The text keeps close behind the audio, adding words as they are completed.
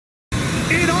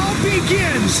It all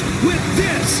begins with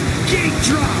this gate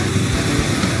drop.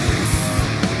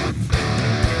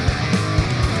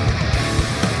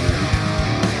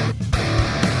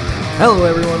 Hello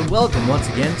everyone, welcome once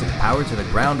again to the Power to the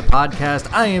Ground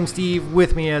podcast. I am Steve,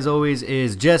 with me as always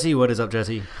is Jesse. What is up,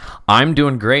 Jesse? I'm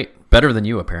doing great. Better than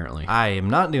you, apparently. I am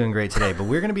not doing great today, but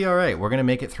we're going to be all right. We're going to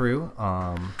make it through.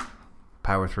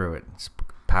 Power through it. It's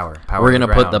power. We're going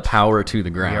to put the power to the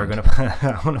ground. We are going to.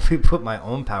 I want to put my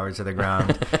own power to the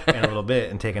ground in a little bit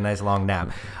and take a nice long nap.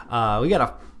 We got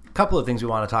a couple of things we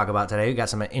want to talk about today. We got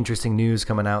some interesting news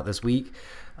coming out this week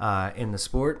in the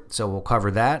sport, so we'll cover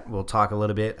that. We'll talk a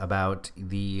little bit about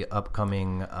the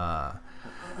upcoming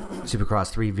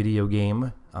Supercross 3 video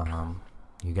game.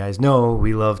 You guys know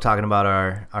we love talking about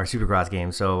our Supercross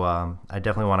game, so I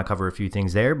definitely want to cover a few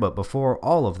things there. But before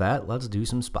all of that, let's do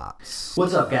some spots.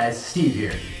 What's up, guys? Steve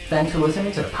here. Thanks for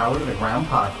listening to the Power to the Ground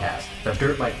podcast, the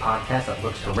dirt bike podcast that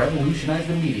looks to revolutionize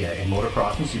the media in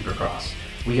motocross and Supercross.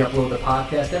 We upload the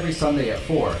podcast every Sunday at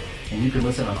 4, and you can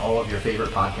listen on all of your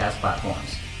favorite podcast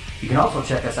platforms. You can also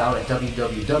check us out at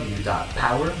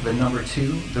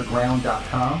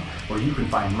www.power2theground.com, where you can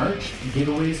find merch,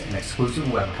 giveaways, and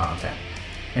exclusive web content.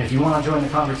 And if you want to join the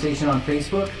conversation on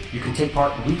Facebook, you can take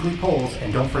part in weekly polls,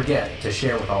 and don't forget to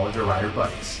share with all of your rider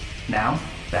buddies. Now,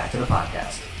 back to the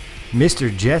podcast.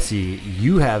 Mr. Jesse,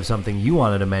 you have something you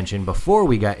wanted to mention before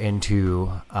we got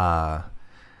into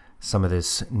some of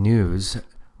this news.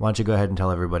 Why don't you go ahead and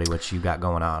tell everybody what you got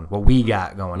going on, what we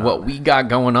got going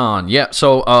on. Yeah,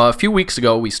 so a few weeks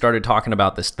ago, we started talking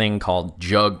about this thing called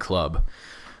Jug Club,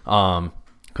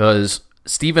 because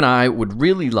Steve and I would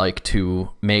really like to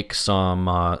make some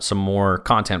more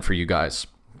content for you guys,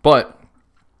 but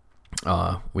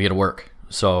we had to work.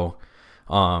 So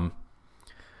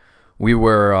we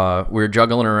were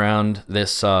juggling around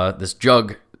this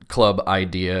Jug Club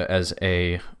idea as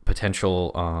a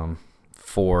potential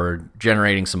for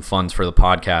generating some funds for the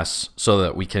podcast so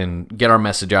that we can get our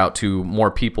message out to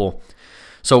more people.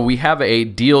 So we have a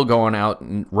deal going out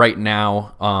right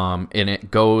now, and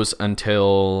it goes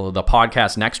until the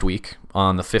podcast next week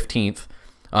on the 15th.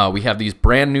 We have these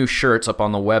brand new shirts up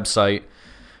on the website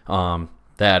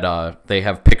that they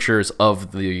have pictures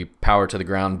of the Power to the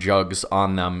Ground jugs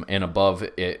on them, and above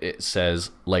it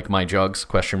says, "Like my jugs?" ?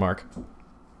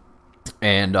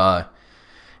 And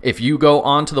if you go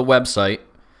onto the website,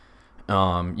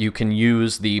 you can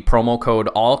use the promo code,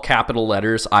 all capital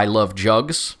letters, I love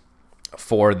jugs,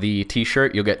 for the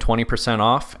t-shirt. You'll get 20%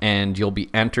 off, and you'll be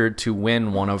entered to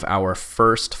win one of our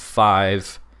first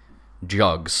 5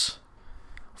 jugs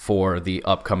for the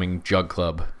upcoming Jug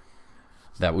Club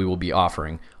that we will be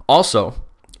offering. Also,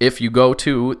 if you go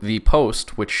to the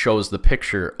post, which shows the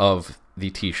picture of the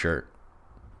t-shirt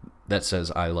that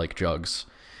says I like jugs,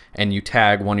 and you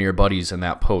tag one of your buddies in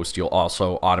that post, you'll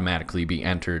also automatically be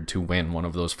entered to win one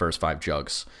of those first 5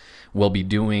 jugs. We'll be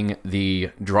doing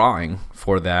the drawing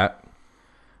for that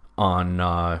on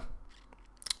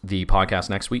the podcast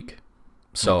next week.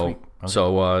 So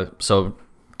so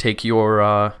take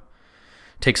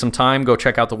some time, go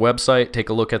check out the website, take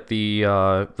a look at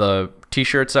the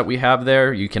t-shirts that we have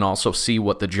there. You can also see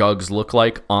what the jugs look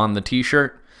like on the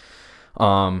t-shirt.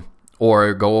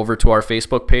 Or go over to our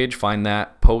Facebook page, find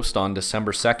that post on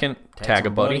December 2nd, tag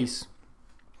a buddy,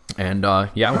 and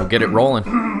yeah, we'll get it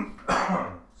rolling.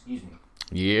 Excuse me.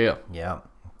 Yeah,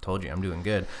 told you I'm doing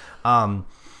good.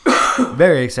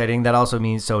 Very exciting. That also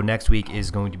means, so next week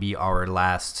is going to be our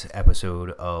last episode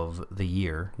of the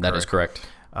year. That is correct.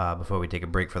 Before we take a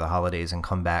break for the holidays and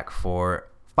come back for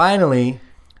finally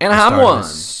Anaheim 1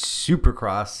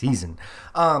 Supercross season.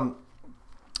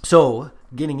 So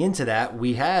getting into that,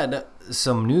 we had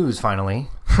some news finally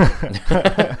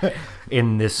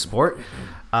in this sport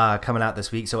coming out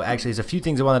this week. So actually, there's a few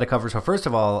things I wanted to cover. So first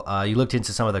of all, you looked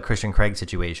into some of the Christian Craig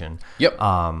situation. Yep.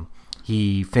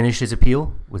 He finished his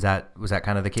appeal. Was that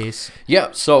kind of the case? Yeah.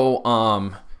 So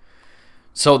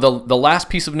the last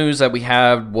piece of news that we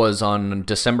had was on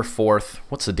December 4th.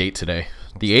 What's the date today?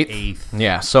 The 8th?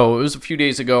 Yeah. So it was a few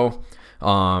days ago.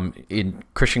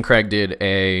 Christian Craig did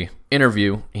a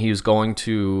interview. He was going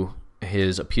to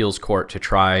his appeals court to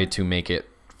try to make it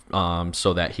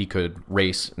so that he could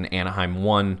race in Anaheim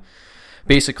 1,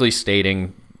 basically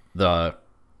stating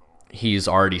he's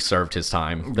already served his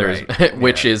time. Right.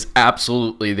 Which is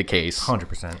absolutely the case.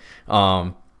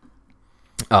 100%.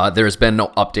 There's been no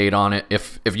update on it.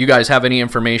 If you guys have any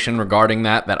information regarding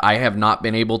that I have not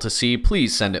been able to see,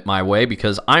 please send it my way,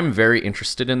 because I'm very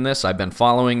interested in this. I've been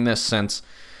following this since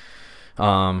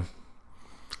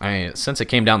since it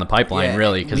came down the pipeline,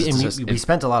 really, because we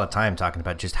spent a lot of time talking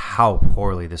about just how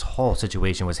poorly this whole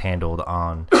situation was handled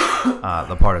on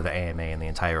the part of the AMA and the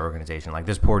entire organization. Like,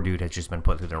 this poor dude has just been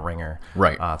put through the ringer,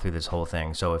 right, through this whole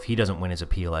thing. So if he doesn't win his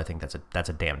appeal, I think that's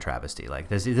a damn travesty. Like,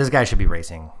 this guy should be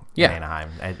racing in Anaheim.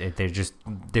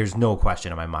 There's no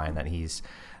question in my mind that he's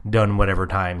done whatever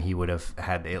time he would have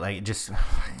had. Like, just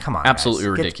come on, absolutely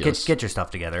guys. Ridiculous. Get your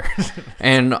stuff together.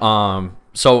 And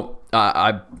so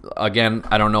I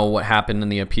don't know what happened in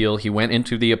the appeal. He went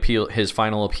into his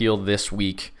final appeal this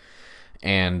week,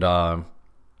 and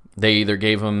they either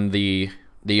gave him the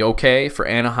okay for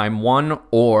Anaheim 1,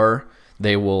 or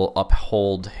they will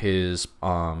uphold his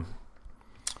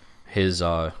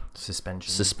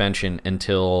suspension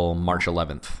until March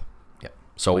 11th.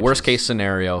 So worst case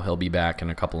scenario, he'll be back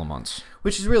in a couple of months.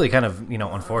 Which is really kind of,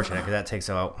 unfortunate, because that takes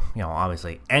out,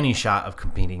 obviously any shot of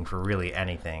competing for really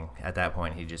anything. At that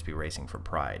point, he'd just be racing for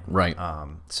pride. Right.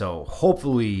 So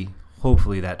hopefully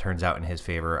that turns out in his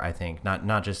favor. I think not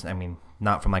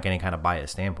from like any kind of bias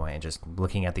standpoint. Just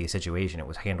looking at the situation, it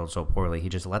was handled so poorly. He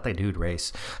just let that dude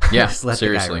race. Yeah, just let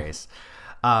seriously. the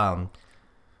guy race.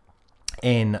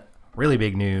 In really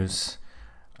big news,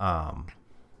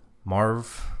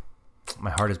 Marv. My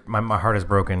heart is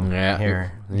broken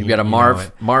here. You got a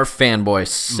Marv fanboy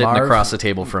sitting across the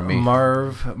table from me.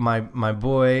 Marv, my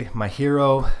boy, my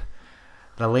hero,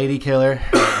 the lady killer,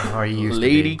 or he used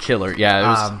lady to be. killer. Yeah, it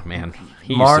was, man.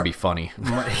 He used to be funny.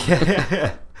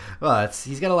 Well,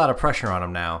 he's got a lot of pressure on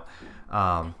him now.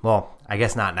 Well, I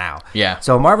guess not now. Yeah.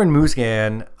 So Marvin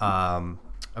Musquin,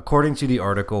 according to the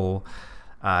article,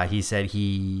 he said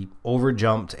he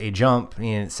overjumped a jump.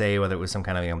 He didn't say whether it was some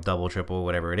kind of double, triple,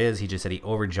 whatever it is. He just said he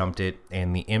overjumped it,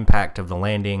 and the impact of the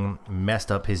landing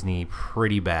messed up his knee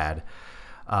pretty bad.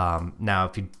 Now,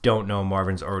 if you don't know,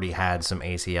 Marvin's already had some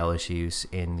ACL issues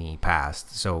in the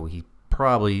past, so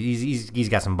he's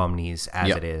got some bum knees as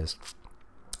it is.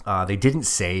 They didn't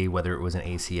say whether it was an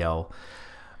ACL.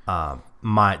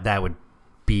 That would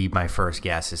be my first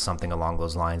guess, is something along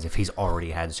those lines if he's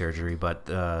already had surgery. But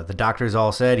the doctors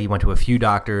all said he went to a few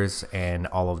doctors and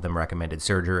all of them recommended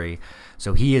surgery.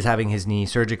 So he is having his knee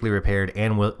surgically repaired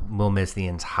and will miss the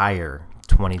entire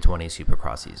 2020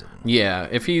 Supercross season. Yeah,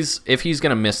 if he's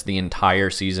gonna miss the entire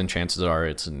season, chances are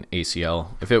it's an ACL.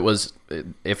 If it was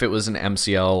an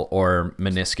MCL or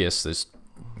meniscus,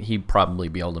 he'd probably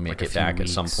be able to make it back at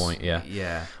some point.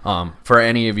 Yeah. For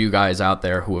any of you guys out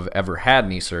there who have ever had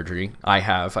knee surgery,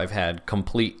 I've had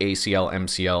complete ACL,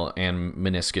 MCL, and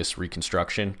meniscus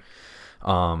reconstruction.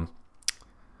 Once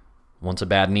a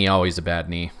bad knee, always a bad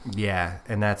knee. Yeah,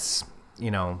 and that's,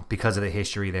 because of the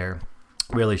history there,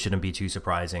 really shouldn't be too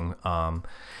surprising.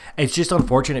 It's just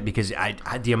unfortunate because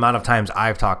the amount of times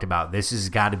I've talked about this has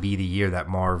got to be the year that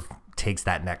Marv takes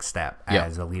that next step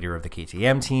as the leader of the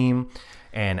KTM team.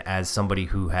 And as somebody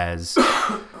who has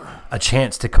a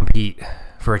chance to compete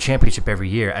for a championship every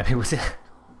year, I mean,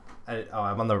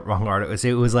 I'm on the wrong article.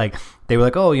 It was like, they were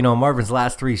like, Marvin's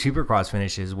last 3 Supercross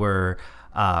finishes were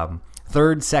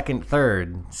third, second,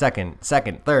 third, second,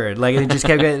 third. Like, it just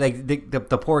kept getting, like,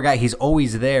 the poor guy, he's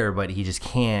always there, but he just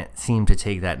can't seem to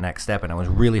take that next step. And I was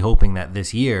really hoping that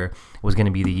this year was going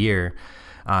to be the year.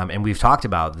 And we've talked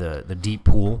about the deep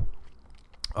pool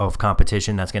of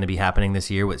competition that's going to be happening this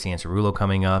year with Cianciarulo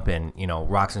coming up, and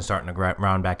Roczen starting to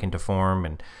round back into form,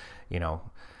 and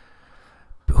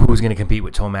who's going to compete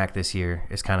with Tomac this year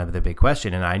is kind of the big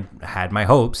question. And I had my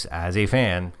hopes as a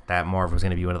fan that Marv was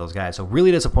going to be one of those guys. So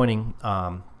really disappointing.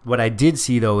 What I did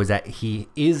see though is that he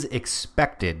is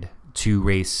expected to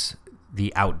race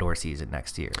the outdoor season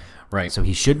next year. Right. So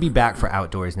he should be back for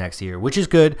outdoors next year, which is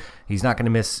good. He's not going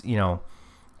to miss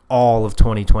all of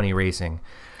 2020 racing.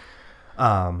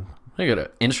 I got an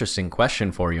interesting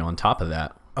question for you on top of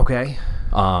that. Okay.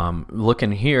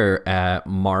 Looking here at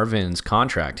Marvin's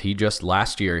contract,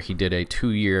 last year he did a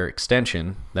 2-year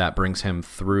extension that brings him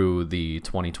through the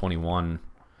 2021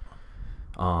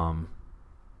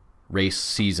 race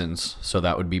seasons. So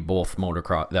that would be both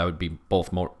motocross. That would be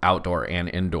both outdoor and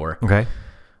indoor. Okay.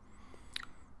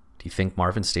 Do you think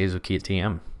Marvin stays with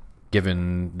KTM,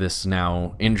 given this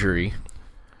now injury?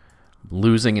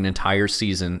 Losing an entire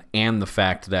season, and the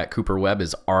fact that Cooper Webb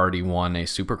has already won a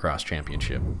Supercross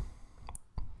championship?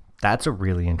 That's a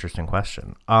really interesting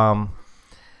question. Wow.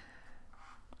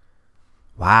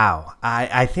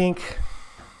 I think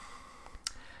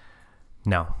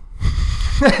no.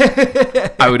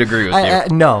 I would agree with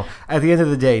you. No. At the end of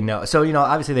the day, no. So,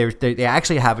 obviously they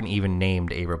actually haven't even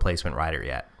named a replacement rider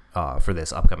yet for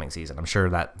this upcoming season. I'm sure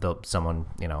that they'll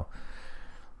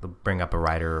bring up a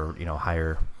rider or,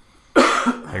 hire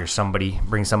there's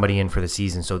bring somebody in for the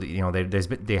season. So that, you know,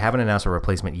 they haven't announced a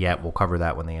replacement yet. We'll cover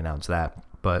that when they announce that.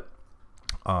 But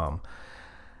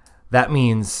that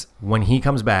means when he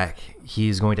comes back,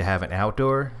 he's going to have an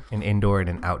outdoor, an indoor, and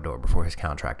an outdoor before his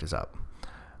contract is up.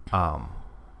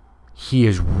 He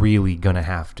is really going to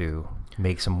have to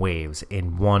make some waves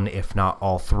in one, if not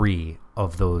all three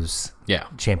of those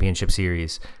championship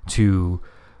series to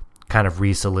kind of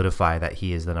re-solidify that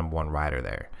he is the number one rider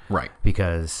there. Right.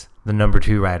 Because the number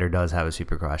two rider does have a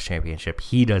Supercross championship.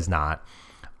 He does not.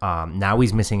 Now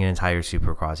he's missing an entire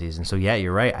Supercross season. So, yeah,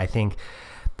 you're right.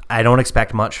 I don't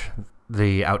expect much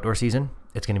the outdoor season.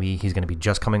 He's going to be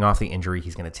just coming off the injury.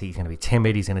 He's going to be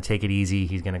timid. He's going to take it easy.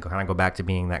 He's going to kind of go back to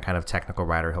being that kind of technical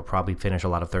rider. He'll probably finish a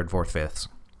lot of third, fourth, fifths,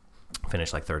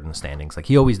 finish like third in the standings like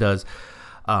he always does.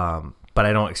 But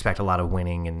I don't expect a lot of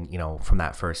winning and, you know, from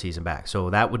that first season back. So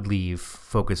that would leave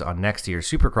focus on next year's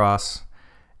Supercross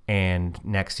and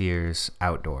next year's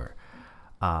outdoor.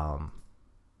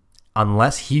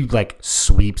 Unless he like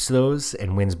sweeps those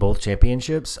and wins both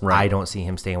championships, I don't see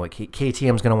him staying with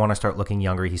KTM's going to want to start looking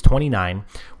younger. He's 29,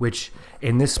 which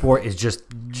in this sport is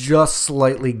just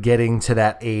slightly getting to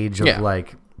that age of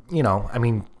like, you know, I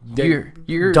mean,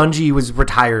 Dungey was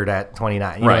retired at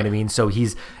 29. You know what I mean? So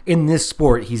he's in this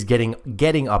sport. He's getting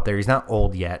up there. He's not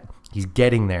old yet. He's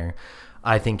getting there.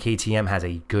 I think KTM has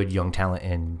a good young talent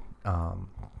in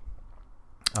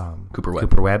Cooper Webb.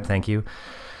 Cooper Webb. Thank you.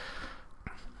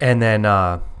 And then,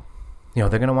 you know,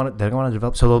 they're gonna want to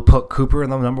develop. So they'll put Cooper in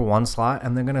the number one slot,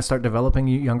 and they're gonna start developing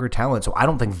younger talent. So I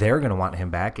don't think they're gonna want him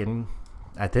back. And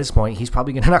at this point, he's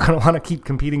probably not gonna want to keep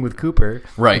competing with Cooper,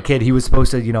 right? The kid he was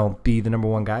supposed to, you know, be the number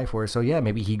one guy for. So yeah,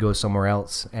 maybe he goes somewhere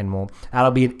else, and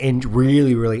that'll be an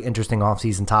really, really interesting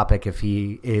offseason topic if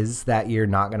he is that year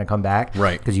not gonna come back,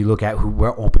 right? Because you look at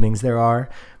where openings there are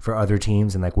for other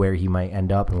teams and like where he might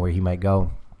end up and where he might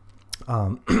go.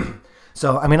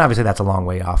 So, I mean, obviously that's a long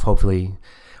way off. Hopefully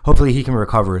he can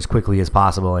recover as quickly as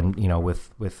possible. And, you know,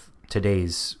 with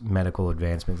today's medical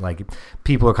advancements, like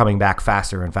people are coming back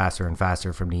faster and faster and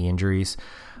faster from knee injuries.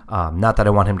 Not that I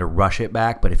want him to rush it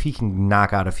back, but if he can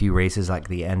knock out a few races like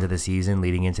the end of the season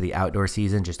leading into the outdoor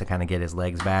season just to kind of get his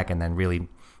legs back and then really,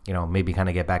 you know, maybe kind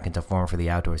of get back into form for the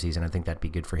outdoor season, I think that'd be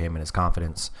good for him and his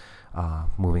confidence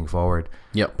moving forward.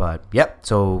 Yep. But,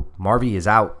 so Marvy is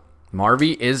out.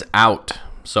 Marvy is out.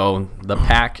 So the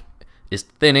pack is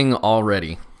thinning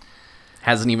already.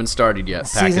 Hasn't even started yet.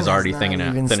 Pack is already thinning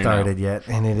out. Hasn't even started yet,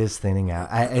 and it is thinning out.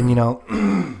 And you know,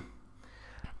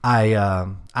 I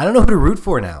don't know who to root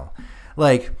for now.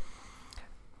 Like,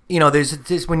 you know, there's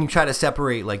just when you try to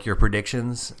separate like your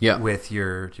predictions with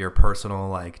your personal,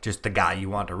 like just the guy you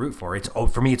want to root for.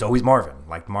 For me, it's always Marvin.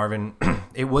 Like Marvin,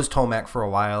 it was Tomac for a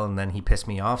while, and then he pissed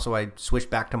me off, so I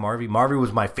switched back to Marvy. Marvy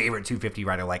was my favorite 250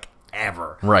 rider like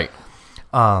ever. Right.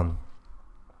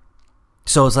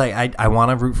 So it's like I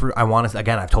want to root for.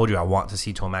 Again, I've told you I want to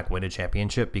see Tomac win a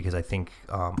championship because I think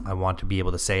I want to be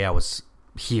able to say I was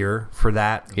here for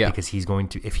that. Yeah. Because he's going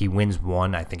to, if he wins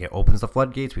one, I think it opens the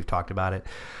floodgates. We've talked about it.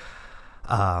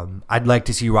 I'd like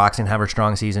to see Roxanne have her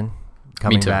strong season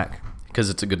coming back because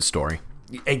it's a good story.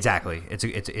 Exactly,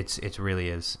 it really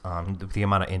is. The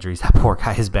amount of injuries that poor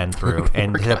guy has been through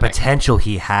and the potential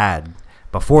he had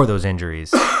before those injuries.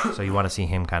 So you want to see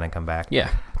him kind of come back. Yeah.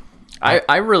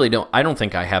 I really don't. I don't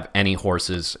think I have any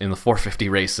horses in the 450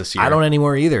 race this year. I don't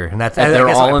anymore either, and they're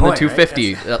all in the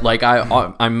 250. Right? Like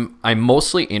I'm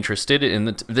mostly interested in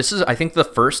the. This is I think the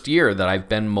first year that I've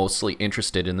been mostly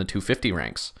interested in the 250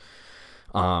 ranks.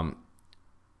 I'm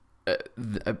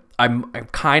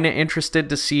kind of interested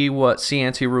to see what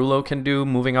Cianciarulo can do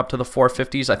moving up to the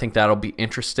 450s. I think that'll be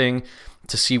interesting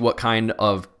to see what kind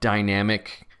of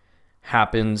dynamic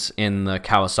happens in the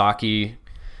Kawasaki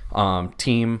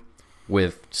team.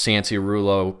 With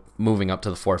Cianciarulo moving up to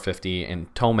the 450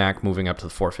 and Tomac moving up to the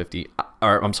 450,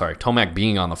 or I'm sorry, Tomac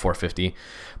being on the 450,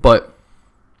 but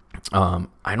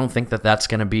I don't think that that's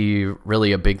going to be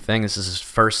really a big thing. This is his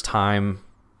first time,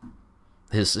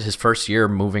 his first year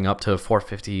moving up to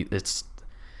 450.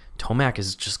 Tomac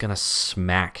is just going to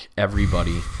smack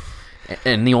everybody,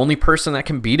 and the only person that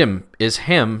can beat him is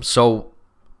him. So,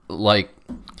 like.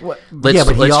 Let's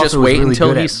just wait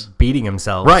until he's beating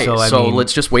himself. Right. So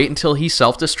let's just wait until he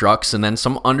self-destructs and then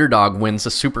some underdog wins the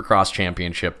Supercross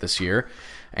championship this year.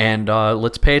 And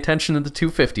let's pay attention to the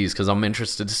 250s because I'm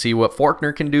interested to see what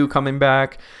Faulkner can do coming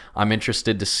back. I'm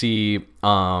interested to see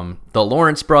the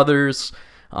Lawrence brothers.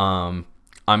 I'm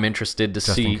interested to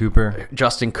see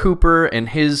Justin Cooper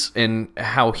and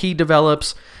how he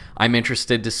develops. I'm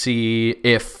interested to see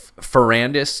if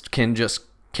Ferrandis can just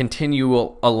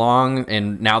continue along,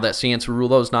 and now that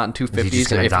Cianciarulo is not in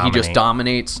 250s, if he just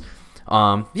dominates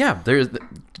There's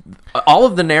all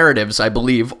of the narratives, I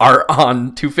believe, are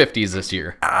on 250s this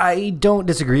year. I don't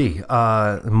disagree.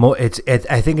 I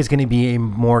think it's going to be a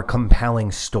more compelling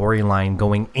storyline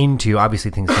going into.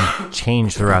 Obviously, things can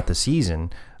change throughout the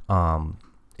season.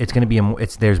 It's going to be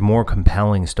there's more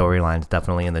compelling storylines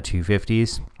definitely in the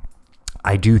 250s.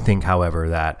 I do think, however,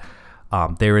 that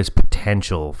there is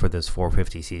potential for this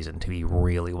 450 season to be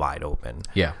really wide open.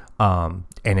 Yeah. And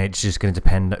it's just going to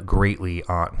depend greatly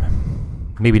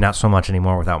on, maybe not so much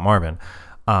anymore without Marvin,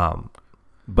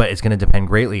 but it's going to depend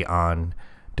greatly on,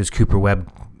 does Cooper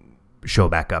Webb show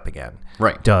back up again?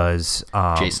 Right. Does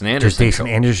Jason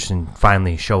Anderson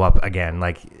finally show up again?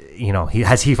 Like,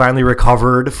 has he finally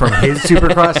recovered from his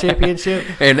Supercross championship?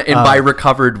 And by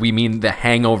recovered, we mean the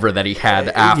hangover that he had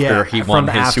after he won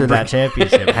his that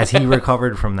championship. Has he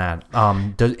recovered from that?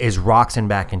 Is Roczen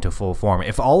back into full form?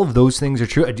 If all of those things are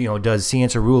true, does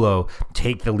Cianciarulo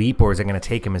take the leap, or is it going to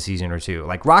take him a season or two?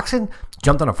 Like, Roczen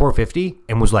jumped on a 450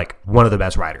 and was like one of the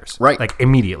best riders, right? Like,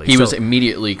 immediately. He was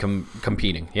immediately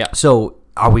competing. Yeah. So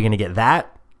are we going to get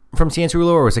that from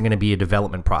Cianciarulo, or is it going to be a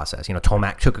development process?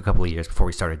 Tomac took a couple of years before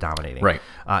he started dominating. Right.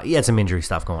 He had some injury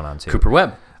stuff going on too. Cooper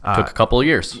Webb took a couple of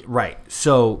years. Right.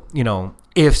 So,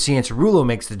 if Cianciarulo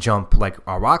makes the jump, like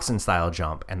a Roczen style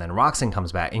jump, and then Roczen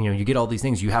comes back, and you get all these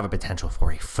things, you have a potential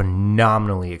for a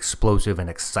phenomenally explosive and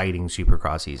exciting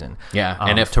Supercross season. Yeah.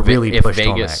 And if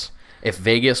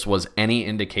Vegas was any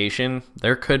indication,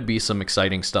 there could be some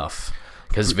exciting stuff,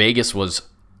 because Vegas was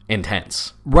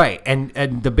intense. Right. And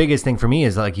the biggest thing for me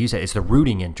is, like you said, it's the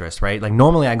rooting interest, right? Like,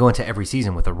 normally I go into every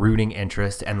season with a rooting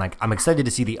interest, and like, I'm excited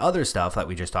to see the other stuff that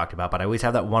we just talked about, but I always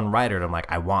have that one rider and I'm like,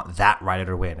 I want that rider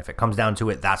to win. If it comes down to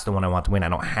it, that's the one I want to win. I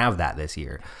don't have that this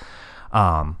year.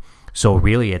 So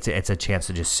really, it's a chance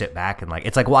to just sit back and, like,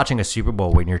 it's like watching a Super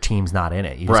Bowl when your team's not in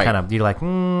it. You just kind of, you're like,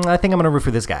 I think I'm gonna root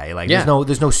for this guy. Like,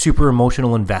 there's no super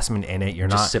emotional investment in it. You're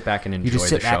just not sit back and enjoy. You just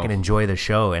sit back and enjoy the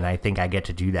show, and I think I get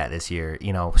to do that this year.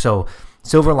 So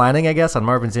silver lining, I guess, on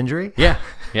Marvin's injury. Yeah,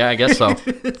 I guess so.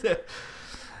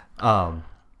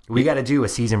 We got to do a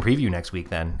season preview next week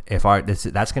then. If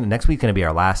next week's gonna be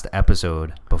our last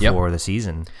episode before the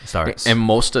season starts. And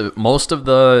most of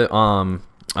the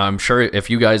I'm sure if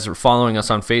you guys are following us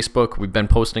on Facebook, we've been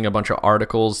posting a bunch of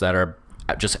articles that are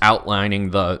just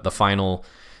outlining the final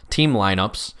team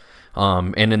lineups.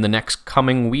 And in the next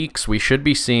coming weeks, we should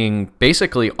be seeing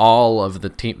basically all of the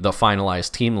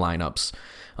finalized team lineups.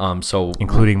 So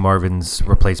including Marvin's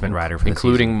replacement rider for the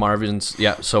season. Marvin's,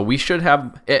 so we should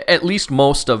have at least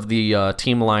most of the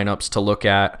team lineups to look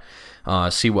at,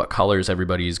 see what colors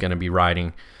everybody is going to be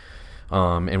riding.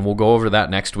 And we'll go over that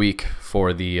next week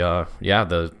for the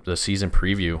season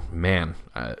preview. Man,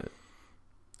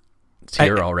 it's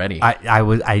here already. I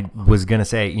was gonna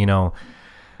say,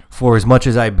 for as much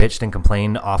as I bitched and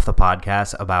complained off the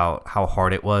podcast about how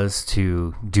hard it was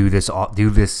to do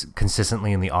this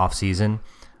consistently in the off season,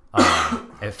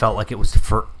 it felt like it was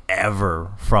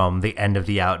forever from the end of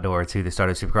the outdoor to the start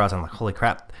of Supercross. I'm like, holy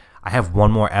crap! I have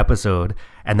one more episode,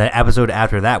 and the episode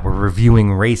after that, we're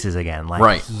reviewing races again. Like,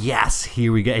 right. Yes,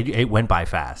 here we go. It went by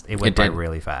fast. It went by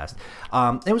really fast.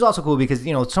 It was also cool because,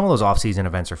 some of those off-season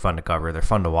events are fun to cover. They're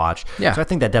fun to watch. Yeah. So I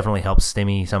think that definitely helps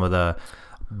stimmy some of the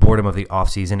boredom of the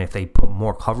off-season. If they put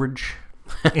more coverage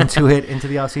into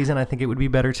the off-season, I think it would be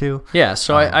better too. Yeah,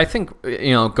 so I think,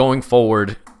 going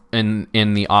forward in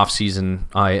the off-season,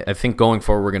 I think going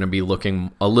forward we're going to be looking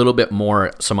a little bit more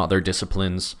at some other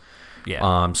disciplines.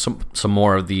 Yeah. Some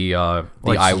more of the European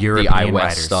iWest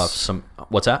riders. stuff.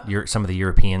 What's that? Some of the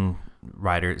European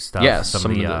rider stuff. Yeah, some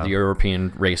of the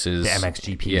European races, the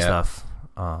MXGP stuff.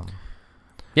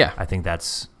 I think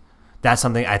that's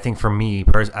something. I think for me,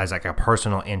 as like a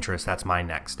personal interest, that's my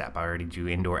next step. I already do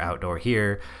indoor, outdoor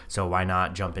here, so why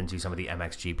not jump into some of the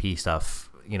MXGP stuff?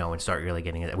 And start really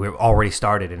getting it. We've already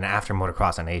started, and after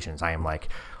Motocross of Nations, I am like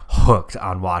hooked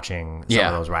on watching some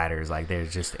of those riders. Like,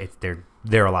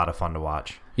 they're a lot of fun to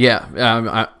watch.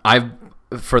 Yeah,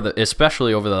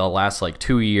 especially over the last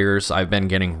 2 years, I've been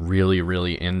getting really,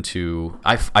 really into.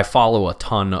 I follow a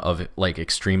ton of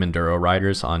extreme enduro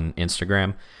riders on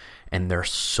Instagram, and they're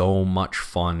so much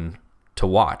fun to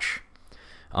watch.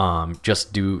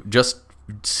 Just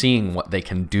seeing what they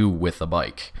can do with a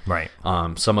bike. Right.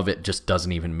 Some of it just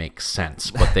doesn't even make sense,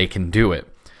 but they can do it.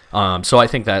 So I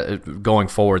think that going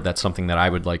forward, that's something that I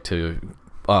would like to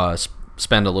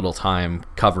spend a little time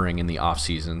covering in the off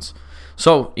seasons.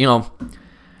 So,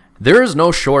 there is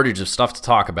no shortage of stuff to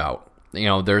talk about.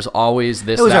 there's always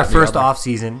this. It was that, our and the first other. off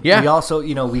season. Yeah. We also,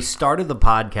 we started the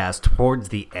podcast towards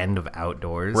the end of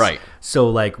outdoors. Right. So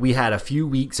like we had a few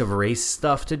weeks of race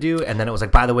stuff to do, and then it was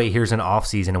like, by the way, here's an off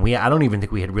season, and I don't even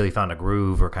think we had really found a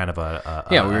groove or kind of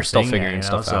we were a still thing figuring yet,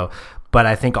 stuff out. But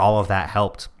I think all of that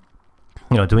helped.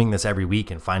 Doing this every week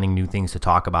and finding new things to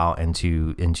talk about and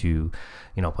to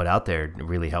put out there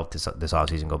really helped this off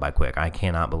season go by quick. I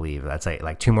cannot believe that's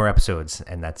like 2 more episodes,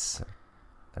 and that's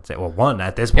it. Well, 1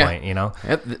 at this point,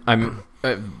 I'm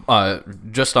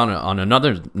just on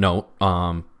another note.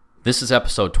 This is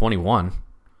episode 21.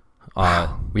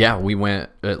 Yeah, we went.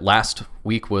 Last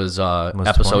week was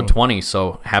episode 20.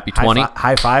 So happy 20.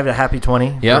 High five to happy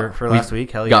 20 for last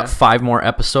week. Hell yeah. Got 5 more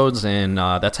episodes, and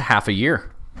that's a half a year.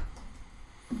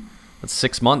 That's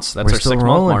 6 months. That's We're our still 6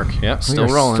 rolling. month mark. Yeah, still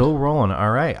We are rolling. Still rolling. All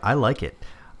right. I like it.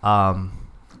 On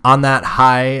that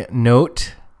high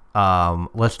note,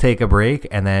 let's take a break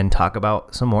and then talk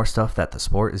about some more stuff that the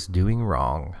sport is doing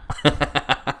wrong.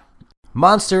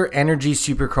 Monster Energy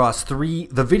Supercross 3,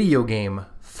 the video game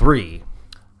 3,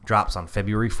 drops on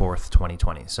February 4th,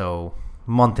 2020. So,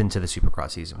 month into the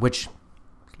Supercross season, which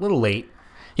a little late.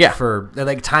 Yeah. For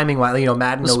like timing wise,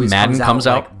 Madden always comes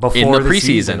out like, before in the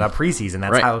preseason. preseason. A preseason.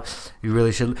 That's Right. how you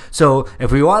really should. So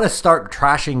if we want to start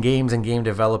trashing games and game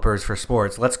developers for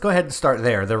sports, let's go ahead and start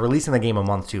there. They're releasing the game a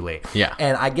month too late. Yeah.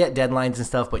 And I get deadlines and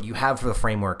stuff, but you have the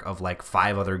framework of like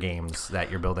 5 other games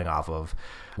that you're building off of.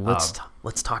 Let's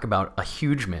talk about a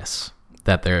huge miss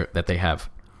that they have.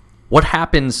 What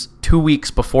happens 2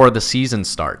 weeks before the season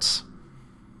starts?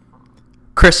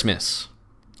 Christmas.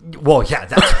 Well, yeah,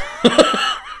 that's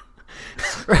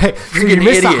right. So you Freaking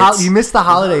missed idiots. you missed the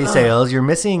holiday sales. You're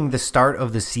missing the start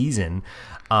of the season.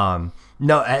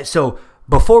 So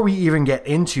before we even get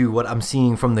into what I'm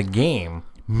seeing from the game,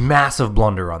 massive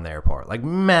blunder on their part. Like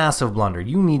massive blunder.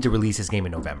 You need to release this game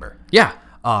in November. Yeah.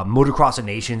 Motocross of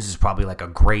Nations is probably like a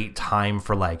great time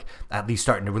for like at least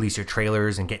starting to release your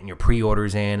trailers and getting your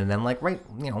pre-orders in, and then like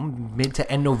mid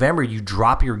to end November you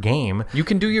drop your game. You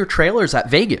can do your trailers at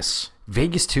Vegas.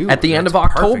 Vegas too At the end of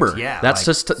That's October. perfect. Yeah,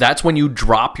 that's when you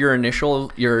drop your initial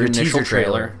teaser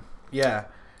trailer. Yeah.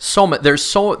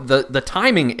 The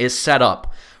timing is set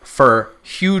up for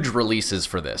huge releases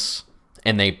for this,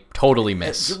 and they totally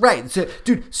miss. Right. So,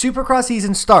 dude, Supercross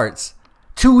season starts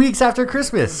 2 weeks after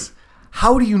Christmas.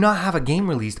 How do you not have a game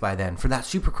released by then for that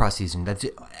Supercross season?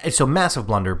 It's a massive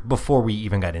blunder before we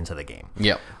even got into the game.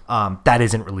 Yep. That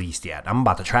isn't released yet. I'm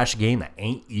about to trash a game that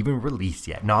ain't even released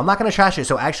yet. No, I'm not going to trash it.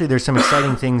 So actually, there's some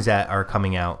exciting things that are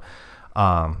coming out.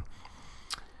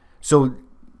 So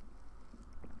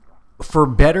for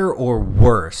better or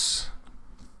worse,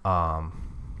 4th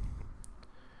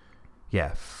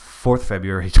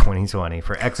February 2020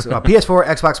 for PS4,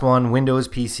 Xbox One, Windows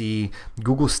PC,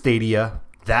 Google Stadia,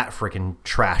 that freaking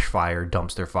trash fire,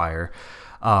 dumpster fire,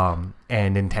 and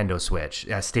Nintendo Switch.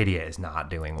 Stadia is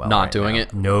not doing well. Not right doing now.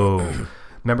 it? No.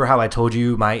 Remember how I told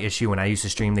you my issue when I used to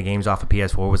stream the games off of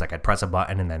PS4 was like I'd press a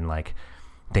button and then like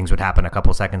things would happen a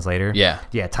couple seconds later? Yeah.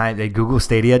 Yeah, Google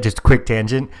Stadia, just a quick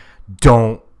tangent,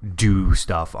 don't do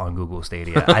stuff on Google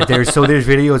Stadia. There's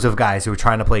videos of guys who are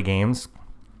trying to play games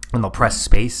and they'll press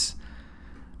space,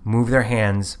 move their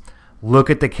hands, look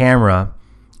at the camera,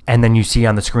 and then you see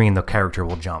on the screen the character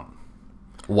will jump.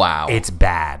 Wow. It's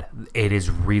bad. It is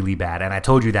really bad. And I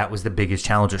told you that was the biggest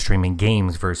challenge of streaming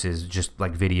games versus just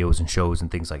like videos and shows and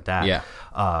things like that. Yeah.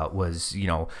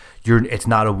 It's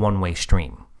not a one-way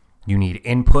stream. You need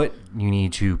input, you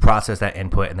need to process that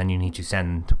input, and then you need to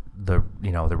send the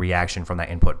reaction from that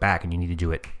input back, and you need to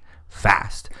do it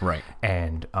fast. Right.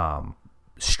 And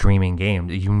streaming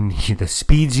games, you need the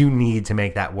speeds you need to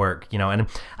make that work, and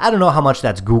I don't know how much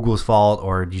that's Google's fault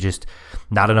or you just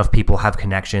not enough people have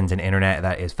connections and internet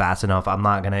that is fast enough. I'm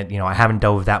not gonna, I haven't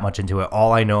dove that much into it.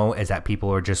 All I know is that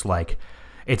people are just like,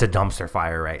 it's a dumpster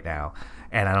fire right now,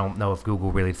 and I don't know if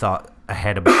Google really thought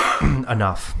ahead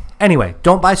enough. Anyway,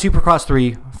 don't buy Supercross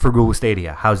 3 for Google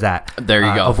Stadia. How's that? There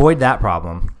you go. Avoid that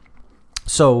problem.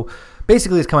 So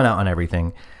basically it's coming out on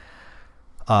everything.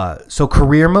 So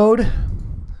career mode,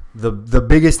 the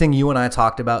biggest thing you and I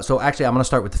talked about. So actually, I'm going to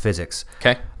start with the physics.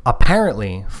 Okay.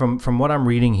 Apparently, from what I'm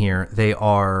reading here, they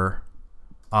are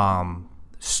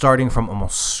starting from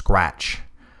almost scratch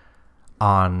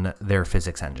on their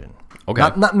physics engine. Okay.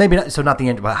 Not the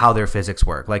engine, but how their physics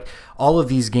work. Like all of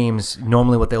these games,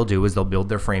 normally what they'll do is they'll build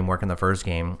their framework in the first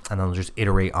game and then they'll just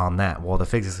iterate on that. Well, the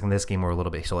physics in this game were a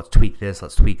little bit, so let's tweak this,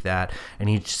 let's tweak that, and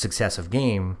each successive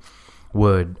game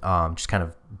would just kind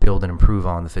of build and improve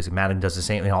on the physics. Madden does the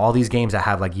same. All these games that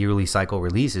have like yearly cycle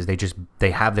releases,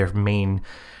 they have their main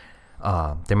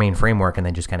framework and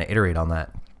they just kind of iterate on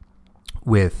that.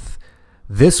 With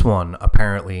This one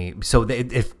apparently, so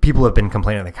if people have been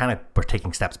complaining, they kind of were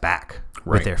taking steps back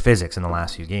with their physics in the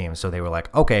last few games. So they were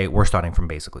like, okay, we're starting from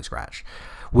basically scratch,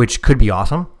 which could be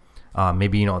awesome.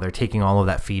 Maybe, they're taking all of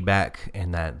that feedback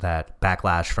and that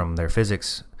backlash from their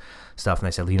physics stuff, and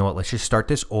they said, you know what, let's just start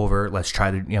this over. Let's try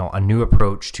a new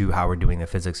approach to how we're doing the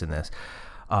physics in this.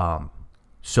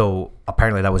 So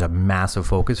apparently that was a massive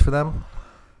focus for them,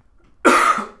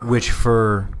 which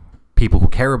for people who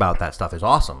care about that stuff is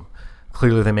awesome.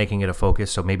 Clearly they're making it a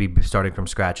focus, so maybe starting from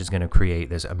scratch is going to create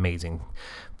this amazing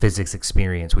physics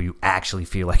experience where you actually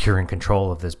feel like you're in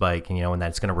control of this bike, and that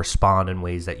it's going to respond in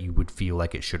ways that you would feel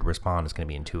like it should respond. It's going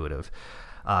to be intuitive.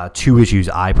 Two issues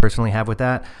I personally have with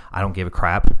that: I don't give a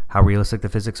crap how realistic the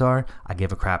physics are. I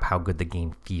give a crap how good the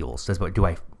game feels.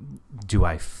 Do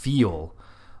I feel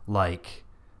like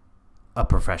a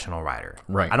professional rider?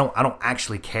 Right. I don't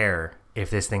actually care if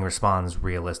this thing responds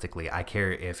realistically. I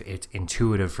care if it's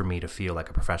intuitive for me to feel like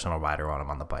a professional rider when I'm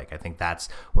on the bike. I think that's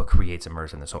what creates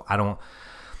immersion. So I don't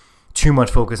too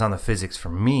much focus on the physics for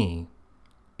me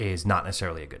is not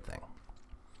necessarily a good thing.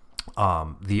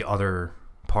 The other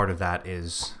part of that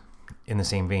is, in the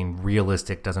same vein,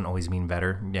 realistic doesn't always mean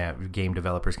better. Yeah, game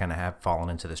developers kind of have fallen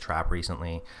into this trap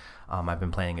recently. I've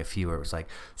been playing a few where it was like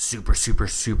super, super,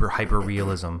 super hyper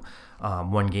realism.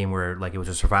 One game where like it was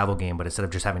a survival game, but instead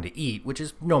of just having to eat, which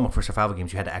is normal for survival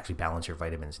games, you had to actually balance your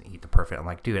vitamins and eat the perfect. I'm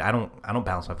like, dude, I don't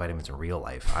balance my vitamins in real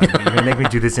life. You're gonna make me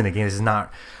do this in a game. This is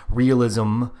not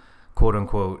realism, quote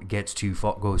unquote. Goes too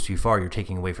far. You're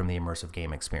taking away from the immersive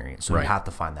game experience. So you have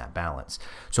to find that balance.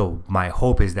 So my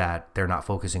hope is that they're not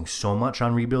focusing so much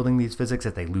on rebuilding these physics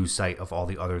that they lose sight of all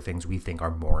the other things we think are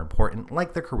more important,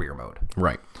 like the career mode.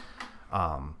 Right.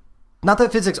 Not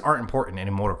that physics aren't important in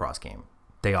a motocross game.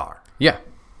 They are. Yeah.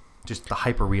 Just the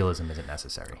hyper realism isn't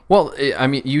necessary. Well, I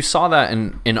mean, you saw that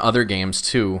in other games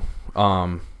too.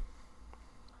 In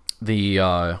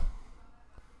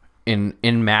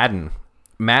Madden,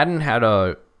 Madden had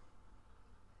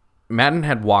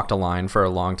walked a line for a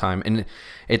long time, and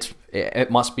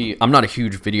it must be. I'm not a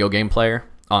huge video game player.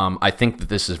 I think that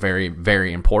this is very,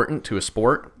 very important to a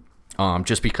sport.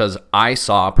 Just because I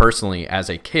saw personally as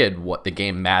a kid what the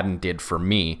game Madden did for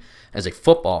me as a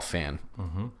football fan.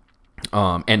 Mm-hmm.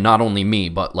 And not only me,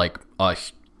 but like a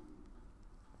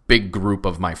big group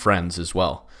of my friends as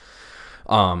well.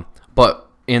 But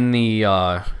in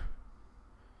the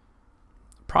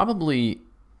probably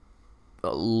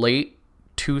late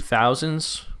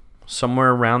 2000s,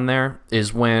 somewhere around there,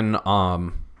 is when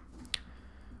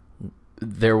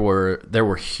there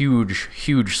were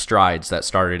huge strides that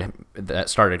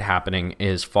started happening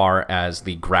as far as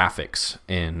the graphics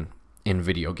in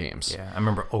video games. Yeah, I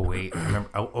remember 08. I remember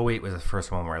 08 was the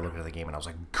first one where I looked at the game and I was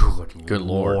like, good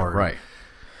lord. Right.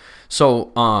 So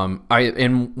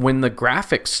when the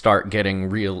graphics start getting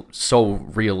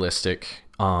realistic,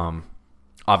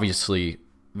 obviously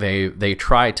they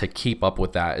try to keep up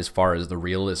with that as far as the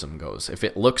realism goes. If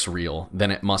it looks real,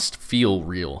 then it must feel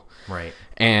real. Right.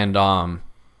 And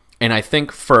I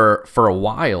think for a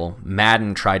while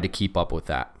Madden tried to keep up with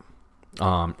that.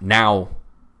 Now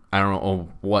I don't know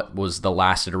what was the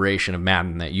last iteration of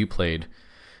Madden that you played.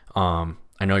 I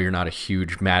know you're not a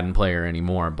huge Madden player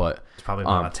anymore, but it's probably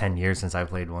been about 10 years since I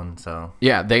played one. So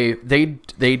yeah,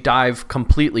 they dive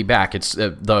completely back. It's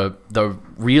the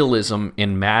realism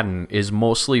in Madden is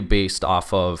mostly based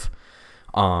off of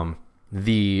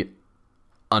the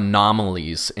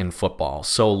anomalies in football.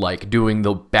 So like doing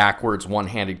the backwards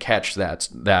one-handed catch that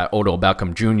Odell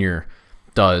Beckham Jr.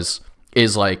 does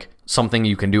is like something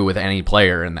you can do with any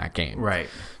player in that game. Right.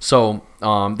 So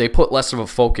they put less of a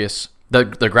focus. The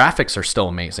graphics are still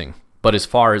amazing, but as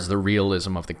far as the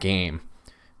realism of the game,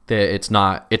 it's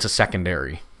a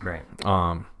secondary. Right.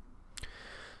 I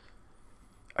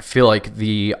feel like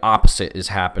the opposite is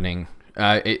happening.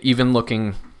 Even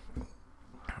looking...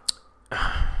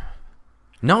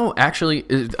 No, actually,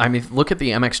 I mean, look at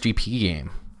the MXGP game.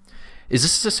 Is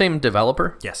this the same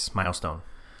developer? Yes, Milestone.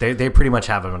 They pretty much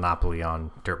have a monopoly on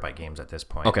dirt bike games at this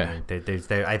point. Okay. I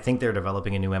mean, I think they're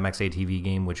developing a new MXATV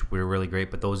game, which were really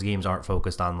great, but those games aren't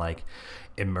focused on like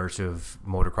immersive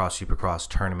motocross, supercross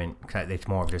tournament. It's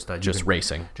more of just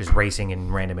racing. Just racing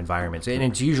in random environments. And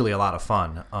it's usually a lot of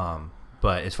fun.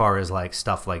 But as far as like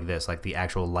stuff like this, like the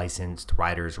actual licensed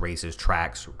riders, races,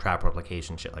 tracks, track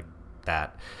replication, shit like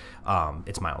that,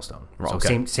 it's Milestone. So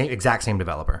okay. Exact same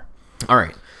developer. All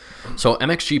right. So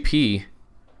MXGP,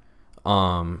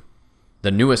 the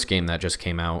newest game that just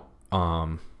came out,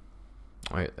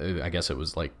 I guess it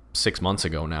was like 6 months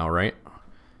ago now, right?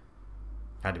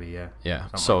 Had to be, yeah. Yeah.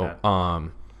 Something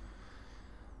So,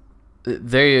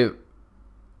 like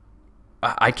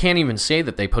I can't even say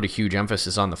that they put a huge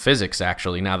emphasis on the physics,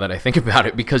 actually, now that I think about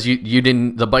it, because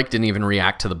the bike didn't even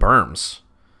react to the berms.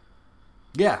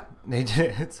 Yeah, they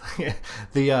did. It's like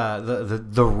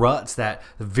the ruts that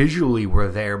visually were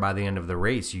there by the end of the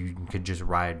race, you could just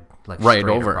ride like Right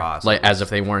straight over, across, like as if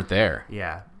they weren't there.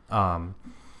 yeah.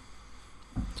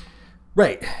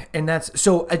 Right, and that's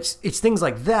so it's things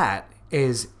like that.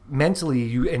 Is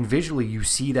mentally and visually you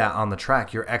see that on the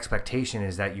track, your expectation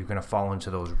is that you're going to fall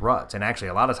into those ruts. And actually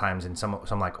a lot of times in some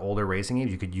like older racing games,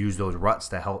 you could use those ruts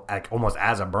to help, like almost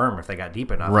as a berm if they got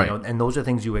deep enough. Right. And those are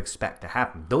things you expect to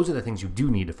happen. Those are the things you do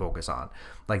need to focus on.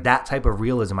 Like that type of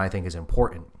realism I think is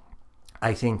important.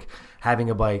 I think having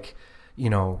a bike,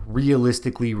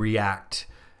 realistically react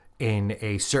in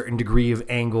a certain degree of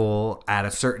angle at a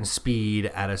certain speed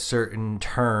at a certain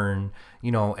turn,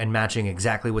 and matching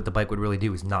exactly what the bike would really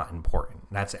do is not important.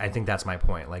 I think that's my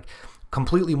point. Like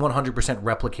completely 100%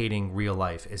 replicating real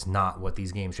life is not what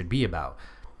these games should be about.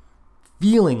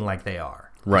 Feeling like they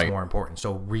are is more important.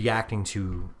 So reacting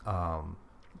to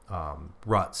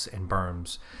ruts and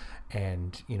berms,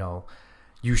 and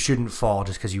you shouldn't fall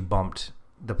just because you bumped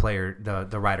the player,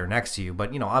 the rider next to you.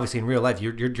 But obviously in real life,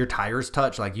 your tires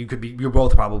touch. Like you're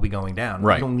both probably going down.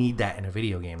 Right. You don't need that in a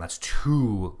video game. That's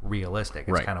too realistic.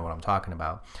 It's kind of what I'm talking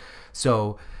about.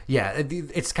 So yeah,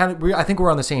 it's kind of. I think we're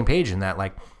on the same page in that.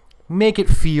 Like, make it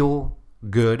feel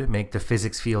good, make the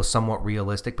physics feel somewhat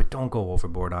realistic, but don't go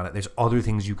overboard on it. There's other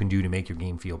things you can do to make your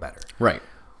game feel better. Right.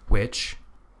 Which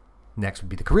next would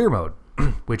be the career mode,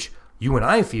 which you and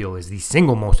I feel is the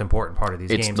single most important part of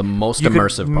these games. It's the most you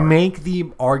immersive could part. Make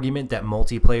the argument that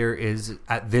multiplayer is,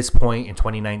 at this point in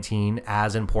 2019,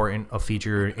 as important a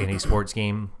feature in a sports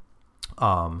game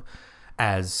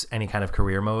as any kind of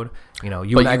career mode.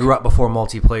 I grew up before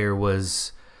multiplayer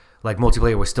was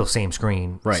still same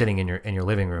screen, sitting in your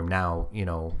living room. Now,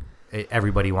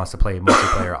 everybody wants to play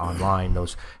multiplayer online.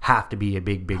 Those have to be a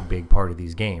big part of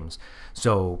these games.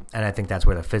 So, and I think that's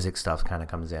where the physics stuff kind of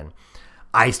comes in.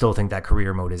 I still think that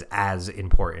career mode is as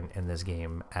important in this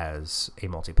game as a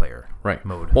multiplayer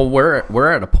mode. Well,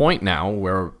 we're at a point now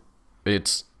where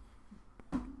it's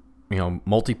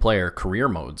multiplayer career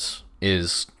modes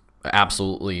is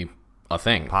absolutely a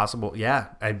thing. Possible, yeah.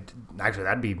 Actually,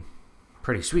 that'd be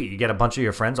pretty sweet. You get a bunch of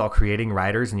your friends all creating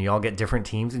riders, and you all get different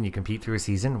teams, and you compete through a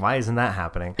season. Why isn't that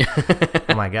happening?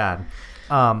 Oh my god.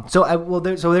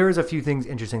 There is a few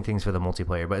interesting things for the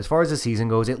multiplayer, but as far as the season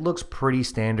goes, it looks pretty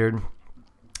standard.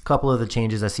 Couple of the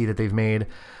changes I see that they've made.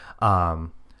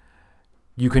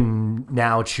 You can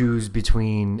now choose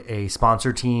between a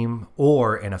sponsor team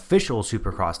or an official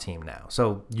Supercross team now.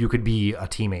 So you could be a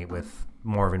teammate with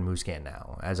Morven Musquin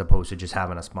now, as opposed to just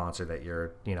having a sponsor that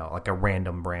you're, like a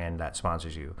random brand that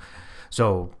sponsors you.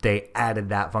 So they added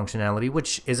that functionality,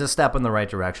 which is a step in the right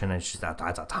direction. It's just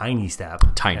that's a tiny step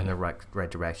in the right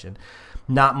direction.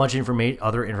 Not much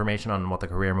other information on what the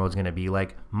career mode is going to be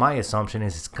like. My assumption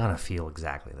is it's going to feel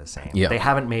exactly the same. Yeah. They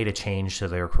haven't made a change to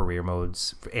their career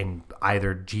modes in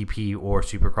either GP or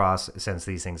Supercross since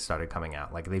these things started coming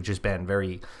out. Like, they've just been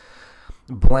very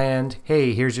bland.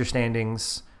 Hey, here's your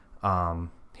standings.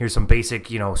 Here's some basic,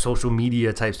 social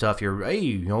media type stuff.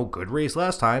 Good race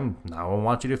last time. Now I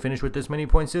want you to finish with this many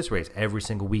points this race. Every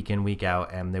single week in, week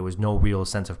out. And there was no real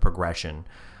sense of progression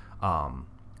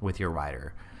with your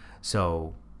rider.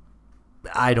 So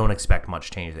I don't expect much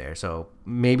change there. So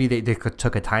maybe they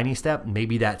took a tiny step.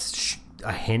 Maybe that's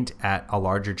a hint at a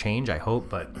larger change, I hope,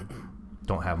 but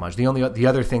don't have much. The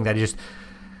other thing that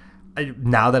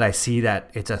now that I see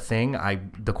that it's a thing,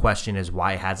 the question is,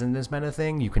 why hasn't this been a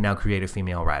thing? You can now create a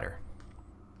female rider.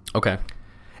 Okay.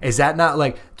 Is that not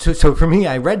like... So for me,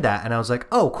 I read that and I was like,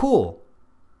 oh, cool.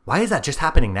 Why is that just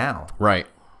happening now? Right.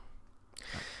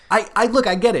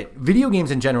 I get it. Video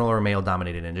games in general are a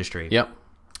male-dominated industry. Yep.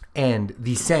 And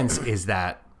the sense is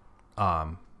that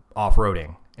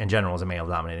off-roading in general is a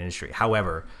male-dominated industry.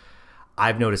 However,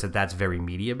 I've noticed that that's very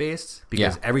media-based,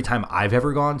 because every time I've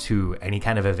ever gone to any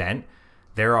kind of event,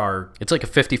 it's like a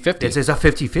 50-50. It's a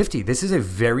 50-50. This is a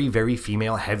very, very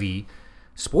female-heavy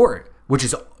sport, which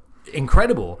is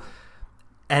incredible.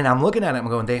 And I'm looking at it, I'm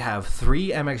going, they have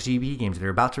 3 MXGP games. They're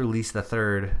about to release the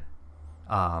 3rd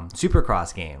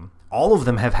Supercross game. All of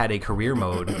them have had a career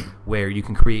mode where you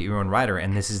can create your own rider,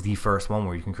 and this is the first one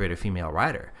where you can create a female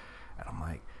rider. And I'm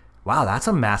like, wow, that's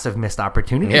a massive missed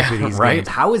opportunity for these games.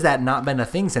 How has that not been a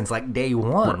thing since like day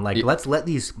one? Like, let's let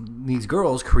these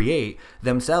girls create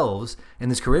themselves in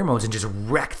this career modes and just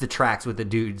wreck the tracks with the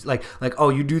dudes. Like oh,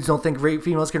 you dudes don't think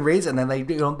females can race, and then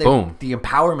boom, the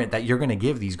empowerment that you're going to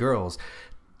give these girls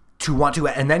to want to,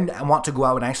 and then want to go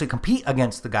out and actually compete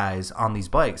against the guys on these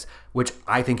bikes, which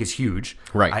I think is huge.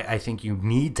 Right. I think you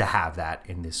need to have that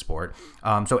in this sport.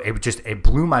 So it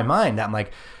blew my mind that I'm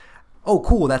like, oh,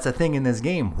 cool, that's a thing in this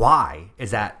game. Why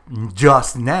is that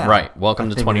just now? Right. Welcome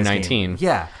to 2019.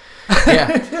 Yeah.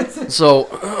 Yeah. So,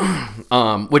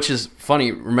 which is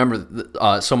funny.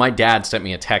 Remember, so my dad sent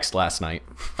me a text last night.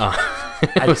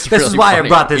 This is why I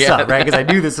brought this up, right? Because I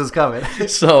knew this was coming.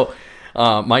 So,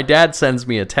 my dad sends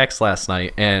me a text last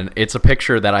night, and it's a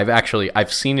picture that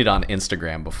I've seen it on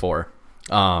Instagram before.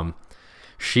 I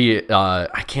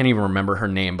can't even remember her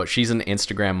name, but she's an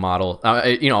Instagram model.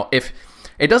 If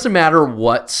it doesn't matter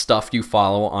what stuff you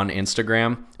follow on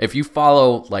Instagram, if you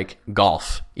follow like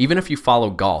golf, even if you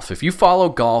follow golf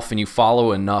and you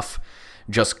follow enough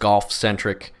just golf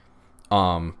centric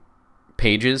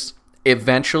pages,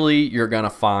 eventually you're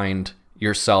gonna find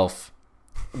yourself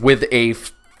with a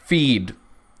feed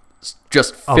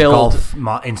just filled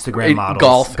Instagram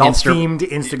models, golf themed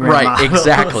Instagram right models.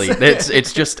 Exactly.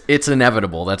 It's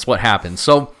inevitable. That's what happens.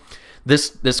 So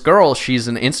this girl, she's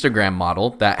an Instagram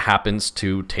model that happens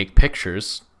to take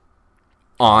pictures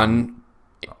on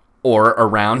or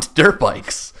around dirt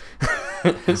bikes.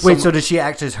 Wait, so does she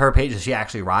does her page, does she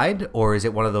actually ride, or is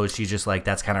it one of those she's just like,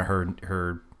 that's kind of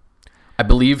her I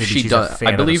believe she she's a does. fan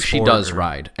I of the believe she sport, does or-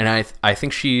 ride, and I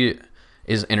think she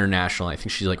is international. I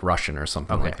think she's like Russian or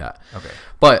something like that. Okay.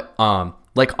 But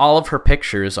like all of her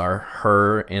pictures are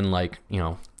her in like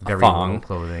a Very thong low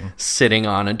clothing. sitting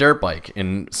on a dirt bike,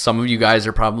 and some of you guys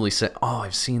are probably saying, "Oh,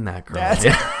 I've seen that girl."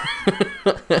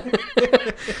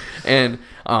 And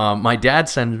my dad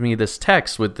sends me this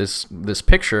text with this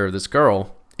picture of this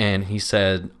girl, and he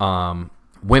said,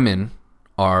 "Women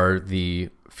are the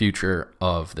future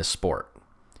of this sport."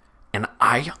 And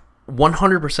I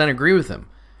 100% agree with him.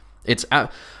 It's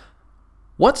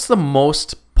what's the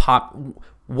most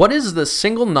what is the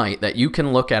single night that you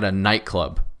can look at a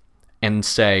nightclub and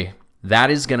say that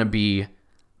is going to be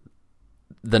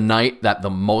the night that the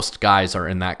most guys are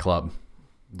in that club?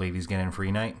 Ladies get in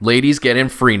free night. Ladies get in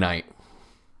free night.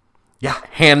 Yeah.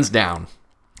 Hands down.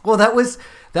 Well, that was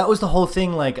the whole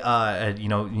thing. Like,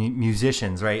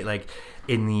 musicians, right? Like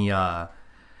in the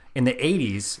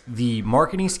 80s, the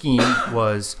marketing scheme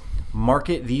was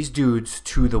market these dudes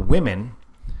to the women.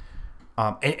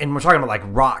 And we're talking about like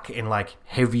rock and like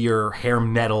heavier hair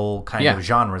metal kind of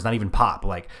genres, not even pop.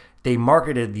 Like they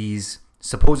marketed these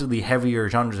supposedly heavier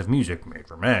genres of music made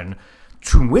for men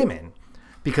to women,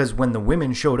 because when the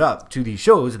women showed up to these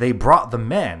shows, they brought the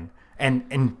men. And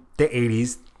in the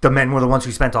 80s, the men were the ones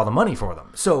who spent all the money for them.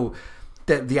 So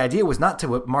the idea was not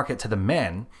to market to the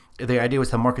men. The idea was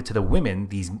to market to the women,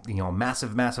 these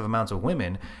massive amounts of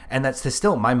women. And that's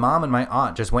still, my mom and my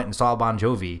aunt just went and saw Bon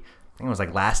Jovi. I think it was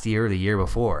like last year or the year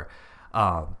before.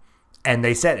 And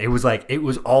they said it was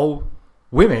all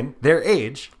women their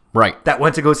age, Right. that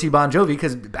went to go see Bon Jovi,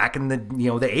 because back in the the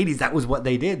 80s, that was what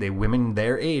they did. They women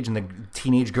their age and the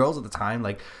teenage girls at the time,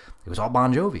 like it was all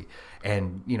Bon Jovi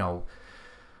and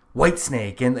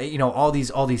Whitesnake and all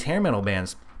these hair metal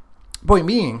bands. Point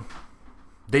being,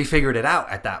 they figured it out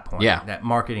at that point. Yeah. That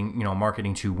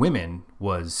marketing to women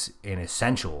was an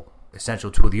essential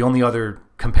tool. The only other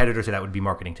competitor to that would be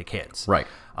marketing to kids. Right.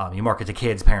 You market to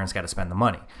kids, parents got to spend the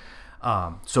money.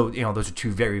 So those are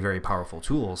two very, very powerful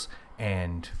tools.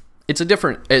 And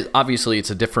obviously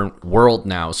it's a different world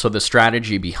now. So the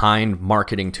strategy behind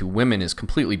marketing to women is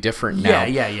completely different now.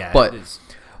 Yeah. But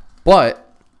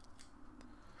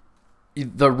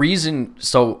the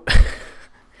reasons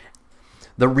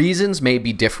may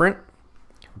be different,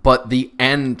 but the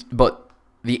end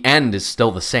is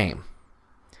still the same.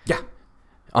 Yeah.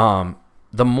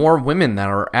 The more women that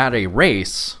are at a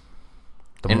race,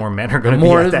 The more men are going to be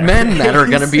more at that men race. that are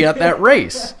going to be at that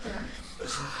race.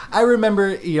 I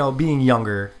remember, being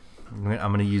younger. I'm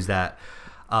going to use that.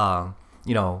 The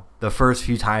first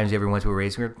few times you ever went to a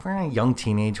race, we were young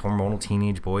hormonal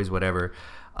teenage boys, whatever.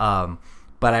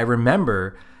 But I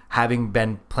remember having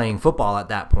been playing football at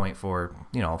that point for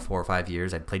 4 or 5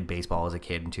 years. I'd played baseball as a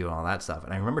kid and all that stuff.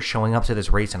 And I remember showing up to this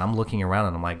race, and I'm looking around,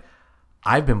 and I'm like,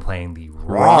 I've been playing the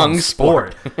wrong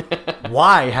sport.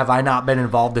 Why have I not been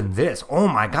involved in this? Oh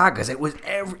my God, because they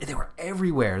were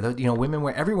everywhere. Women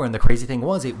were everywhere. And the crazy thing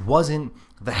was, it wasn't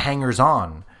the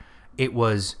hangers-on. It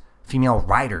was female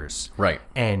riders. Right.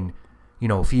 And,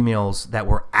 females that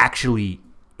were actually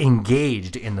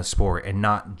engaged in the sport and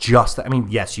not just,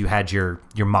 yes, you had your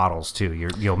models too.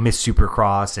 Your Miss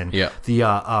Supercross and the,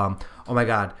 oh my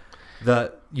God,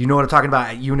 you know what I'm talking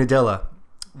about at Unadilla.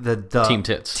 The Team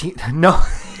Tits. No,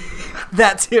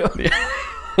 that too.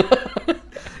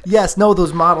 Yes, no,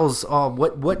 those models.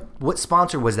 What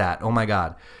sponsor was that? Oh my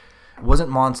God, wasn't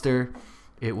Monster.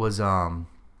 It was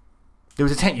there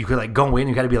was a tent you could like go in.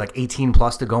 You got to be like 18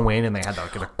 plus to go in, and they had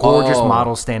like a gorgeous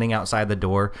model standing outside the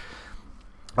door.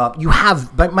 You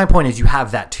have, but my point is, you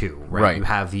have that too, right? You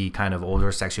have the kind of older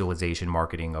sexualization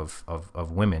marketing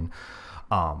of women,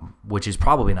 which is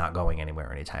probably not going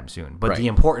anywhere anytime soon. But the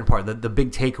important part, the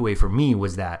big takeaway for me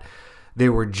was that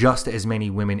there were just as many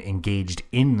women engaged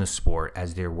in the sport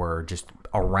as there were just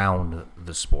around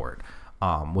the sport,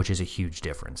 which is a huge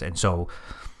difference. And so,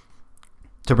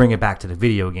 to bring it back to the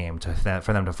video game,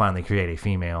 for them to finally create a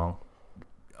female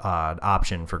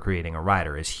option for creating a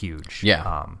rider is huge.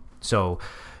 Yeah. So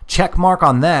check mark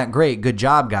on that. Great. Good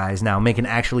job, guys. Now make an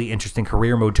actually interesting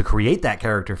career mode to create that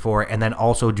character for, and then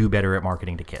also do better at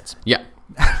marketing to kids. Yeah.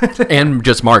 And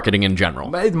just marketing in general.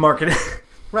 Marketing.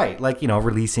 Right. Like,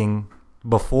 releasing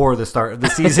before the start of the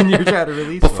season you're trying to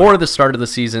release. Before the start of the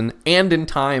season and in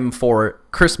time for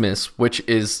Christmas, which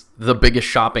is the biggest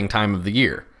shopping time of the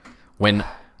year when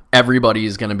everybody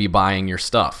is going to be buying your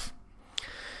stuff.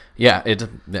 Yeah,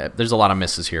 there's a lot of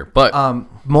misses here. But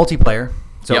multiplayer.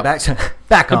 So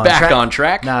back on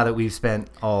track. Now that we've spent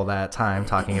all that time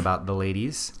talking about the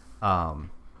ladies,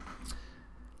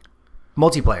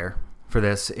 multiplayer for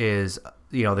this is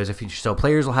there's a feature. So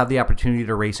players will have the opportunity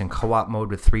to race in co-op mode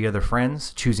with 3 other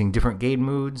friends, choosing different game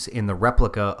modes in the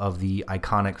replica of the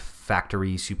iconic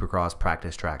factory Supercross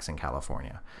practice tracks in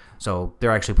California. So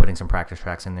they're actually putting some practice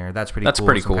tracks in there. That's pretty cool.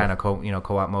 Pretty cool. Kind of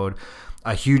co-op mode.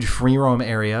 A huge free roam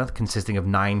area consisting of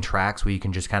 9 tracks where you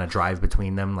can just kind of drive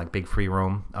between them, like big free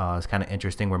roam. It's kind of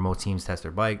interesting where most teams test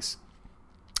their bikes.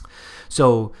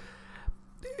 So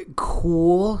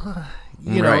cool,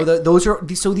 these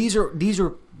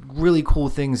are really cool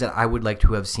things that I would like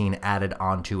to have seen added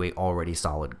onto a already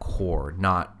solid core,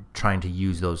 not trying to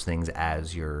use those things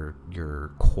as your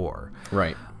core.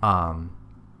 Right.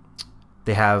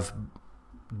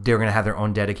 They're going to have their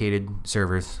own dedicated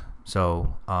servers.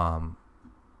 So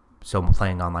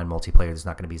playing online multiplayer, there's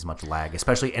not going to be as much lag,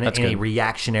 especially in a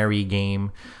reactionary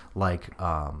game like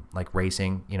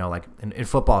racing. Like in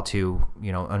football too.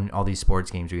 In all these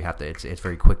sports games, where you have to, it's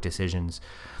very quick decisions.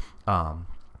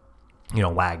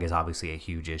 Lag is obviously a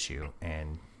huge issue,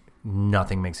 and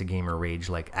nothing makes a gamer rage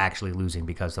like actually losing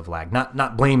because of lag.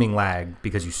 Not blaming lag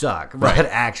because you suck, but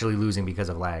actually losing because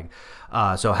of lag.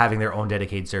 So having their own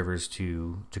dedicated servers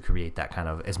to create that kind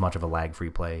of as much of a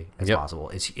lag-free play as possible.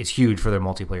 It's huge for their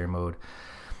multiplayer mode.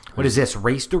 What is this?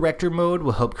 Race Director mode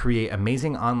will help create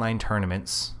amazing online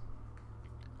tournaments.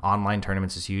 Online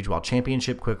tournaments is huge, while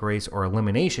Championship, Quick Race, or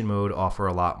Elimination mode offer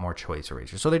a lot more choice of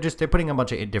racers. So they're putting a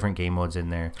bunch of different game modes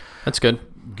in there. That's good.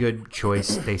 Good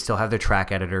choice. They still have their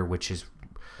track editor, which is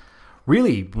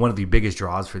really one of the biggest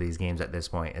draws for these games at this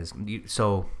point.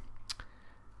 So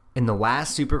in the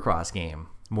last Supercross game,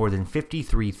 more than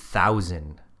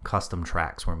 53,000 custom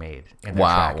tracks were made in their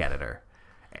track editor.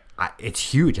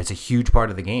 It's huge. It's a huge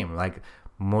part of the game. Like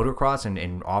motocross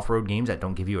and off-road games that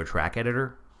don't give you a track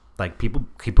editor. Like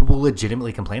people will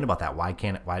legitimately complain about that. Why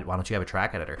don't you have a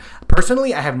track editor?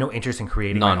 Personally, I have no interest in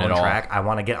creating my own track. I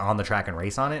want to get on the track and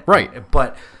race on it. Right.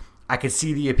 But I could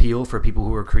see the appeal for people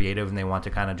who are creative and they want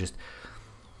to kind of just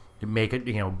make it,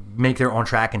 make their own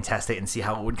track and test it and see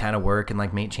how it would kind of work and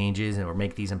like make changes or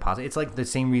make these impossible. It's like the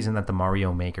same reason that the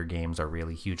Mario Maker games are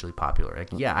really hugely popular. Like,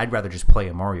 yeah, I'd rather just play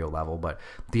a Mario level, but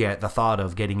the thought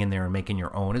of getting in there and making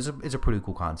your own is a pretty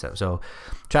cool concept. So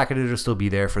track editor will still be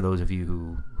there for those of you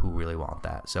who really want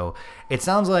that. So it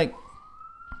sounds like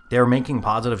they're making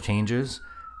positive changes.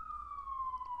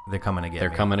 They're coming to get me.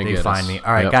 They're coming to get us. They find me.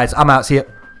 All right, guys, I'm out. See ya.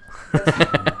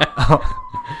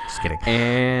 Just kidding.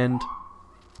 And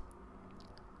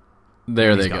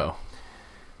there they go.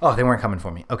 Oh, they weren't coming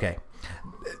for me. Okay.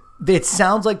 It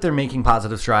sounds like they're making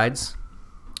positive strides.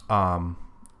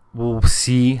 We'll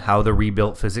see how the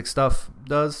rebuilt physics stuff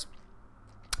does.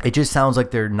 It just sounds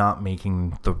like they're not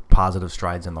making the positive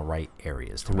strides in the right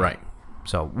areas. Right.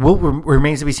 So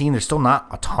remains to be seen. There's still not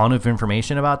a ton of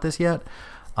information about this yet.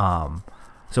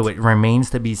 So it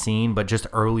remains to be seen, but just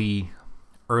early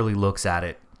looks at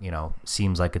it,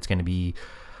 seems like it's going to be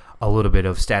a little bit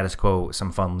of status quo,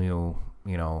 some fun new,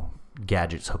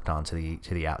 gadgets hooked onto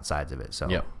the outsides of it. So,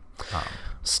 yep.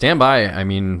 Stand by. I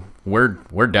mean, we're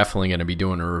definitely going to be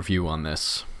doing a review on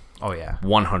this. Oh yeah,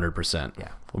 100%. Yeah,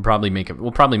 we'll probably make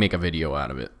a video out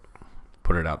of it.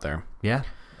 Put it out there. Yeah,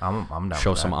 I'm down.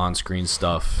 Show some on-screen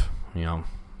stuff.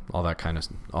 All that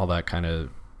kind of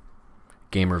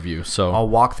game review. So I'll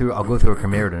go through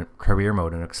a career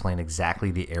mode and explain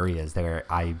exactly the areas where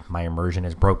my immersion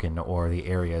is broken, or the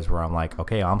areas where I'm like,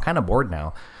 okay, I'm kind of bored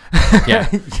now. Yeah.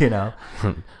 You know.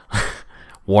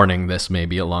 Warning, this may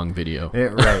be a long video.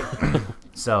 Right.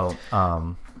 So,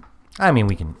 I mean,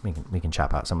 we can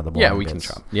chop out some of the boring Yeah, we can bits.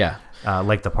 chop. Yeah.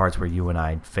 Like the parts where you and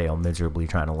I fail miserably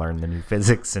trying to learn the new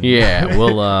physics. And Yeah,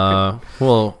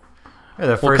 we'll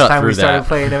the first cut time we through started that.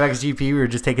 playing MXGP, we were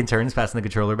just taking turns passing the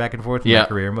controller back and forth in Yeah. the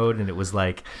career mode, and it was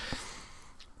like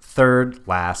third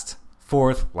last,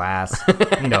 fourth last,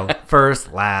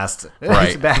 first last,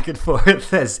 Right. back and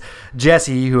forth. As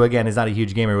Jesse, who again is not a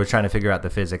huge gamer, was trying to figure out the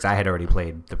physics. I had already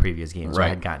played the previous game, so I Right.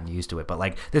 had gotten used to it. But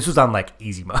like this was on like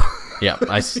easy mode. Yeah,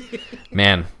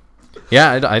 man.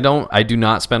 Yeah, I do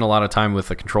not spend a lot of time with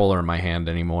the controller in my hand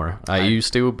anymore. I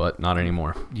used to, but not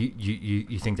anymore.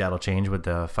 You think that'll change when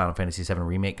the Final Fantasy VII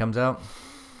remake comes out?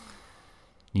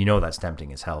 You know that's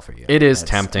tempting as hell for you. It is That's-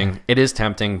 tempting. It is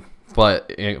tempting,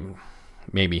 but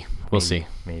maybe we'll see.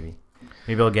 Maybe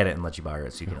I'll get it and let you borrow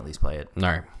it so you can at least play it. All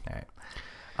right.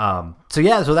 All right.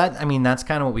 So that's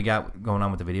kind of what we got going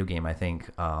on with the video game. I think,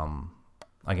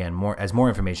 again, as more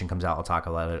information comes out, I'll talk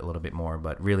about it a little bit more,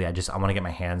 but really I want to get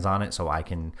my hands on it so I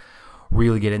can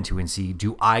really get into and see,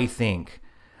 do I think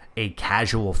a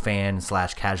casual fan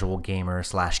 / casual gamer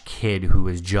 / kid who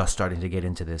is just starting to get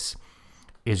into this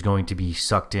is going to be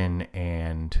sucked in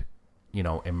and,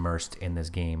 immersed in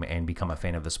this game and become a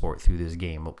fan of the sport through this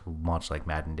game, much like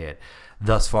Madden did.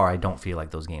 Thus far, I don't feel like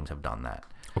those games have done that.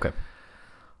 Okay.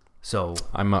 So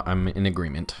I'm in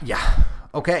agreement. yeah.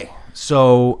 Okay.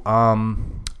 So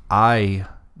I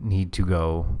need to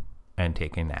go and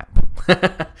take a nap.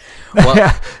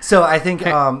 Well, So I think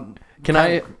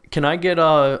can I get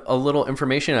a little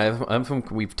information? I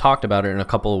think we've talked about it in a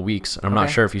couple of weeks. And I'm not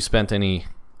Okay. sure if you spent any.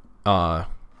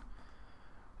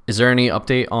 Is there any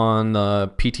update on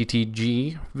the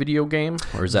PTTG video game,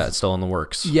 or is that still in the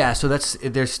works? Yeah, so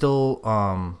there's still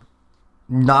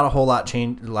not a whole lot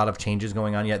of changes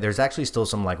going on yet. There's actually still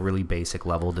some like really basic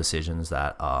level decisions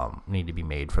that need to be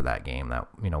made for that game that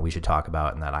we should talk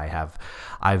about, and that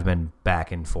I've been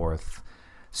back and forth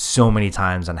so many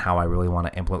times on how I really want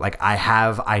to implement. Like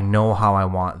I know how I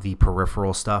want the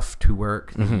peripheral stuff to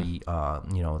work,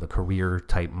 the career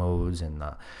type modes and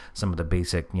some of the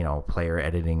basic player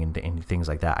editing and things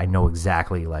like that. I know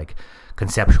exactly like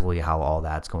conceptually how all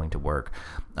that's going to work.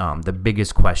 The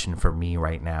biggest question for me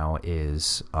right now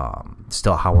is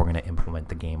still how we're going to implement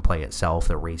the gameplay itself,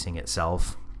 the racing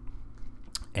itself,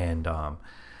 and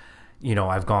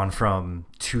I've gone from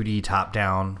 2D top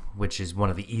down, which is one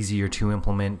of the easier to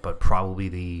implement, but probably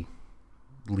the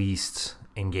least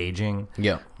engaging,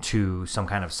 Yeah. to some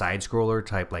kind of side scroller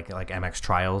type, like MX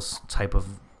Trials type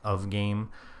of game,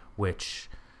 which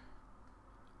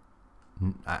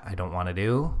I don't want to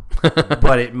do,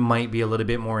 but it might be a little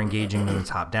bit more engaging than the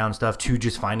top down stuff, to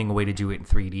just finding a way to do it in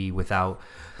 3D without,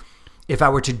 if I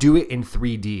were to do it in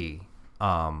 3D,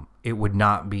 it would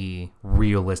not be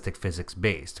realistic physics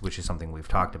based, which is something we've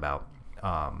talked about,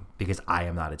 because I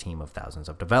am not a team of thousands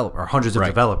of hundreds of Right.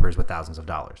 developers with thousands of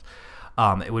dollars.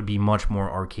 It would be much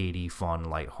more arcadey, fun,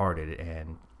 lighthearted,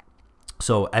 and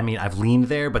so I've leaned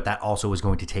there, but that also is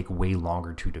going to take way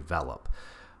longer to develop,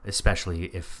 especially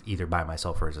if either by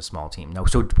myself or as a small team. No,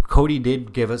 so Cody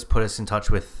did put us in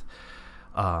touch with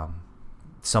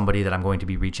somebody that I'm going to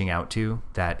be reaching out to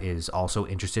that is also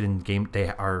interested in game. They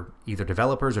are either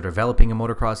developers or developing a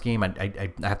motocross game.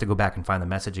 I have to go back and find the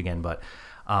message again, but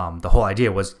the whole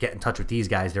idea was get in touch with these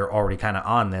guys. They're already kind of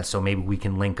on this, so maybe we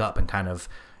can link up and kind of,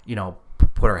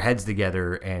 put our heads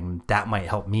together, and that might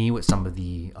help me with some of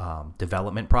the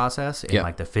development process and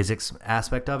like the physics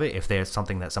aspect of it. If there's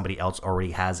something that somebody else already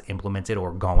has implemented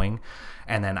or going,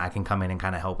 and then I can come in and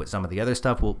kind of help with some of the other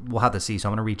stuff. We'll have to see. So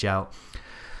I'm going to reach out.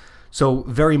 So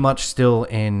very much still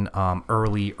in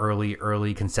early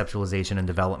conceptualization and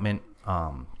development.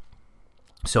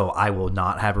 So I will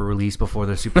not have a release before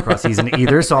the Supercross season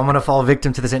either. So I'm going to fall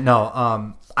victim to this.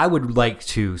 No, I would like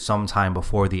to sometime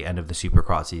before the end of the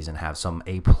Supercross season have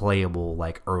a playable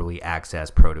like early access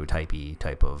prototype-y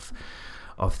type of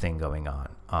thing going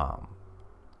on.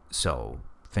 So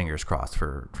fingers crossed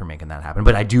for making that happen.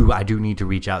 But I do need to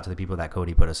reach out to the people that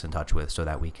Cody put us in touch with so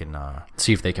that we can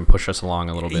See if they can push us along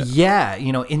a little bit. yeah,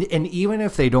 and even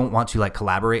if they don't want to like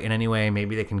collaborate in any way,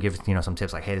 maybe they can give some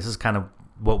tips like, hey, this is kind of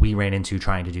what we ran into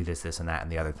trying to do this and that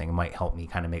and the other thing. It might help me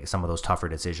kind of make some of those tougher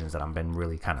decisions that I've been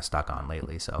really kind of stuck on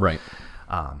lately. So Right.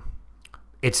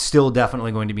 It's still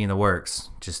definitely going to be in the works.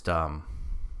 Just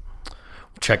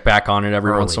Check back on it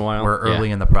every once in a while. We're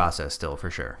early in the process still, for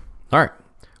sure. All right.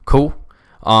 Cool.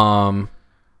 Other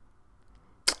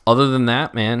than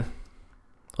that, man,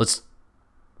 let's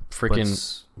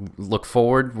freaking look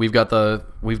forward. We've got the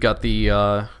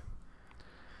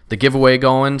giveaway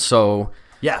going, so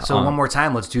Yeah, so one more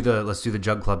time, let's do the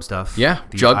Jug Club stuff. Yeah,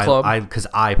 Jug Club. Because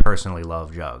I personally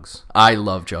love jugs. I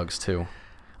love jugs too.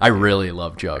 I really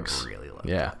love jugs. I really love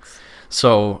Yeah. jugs.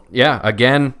 So, yeah,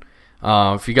 again,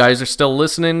 if you guys are still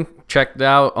listening, check it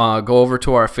out. Go over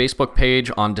to our Facebook page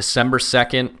on December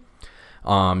 2nd.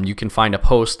 You can find a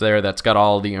post there that's got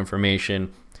all the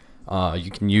information.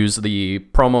 You can use the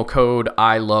promo code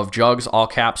I love jugs, all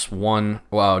caps,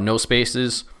 no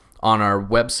spaces, on our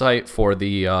website for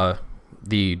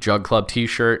the Jug Club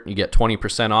t-shirt. You get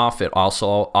 20% off. It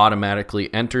also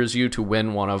automatically enters you to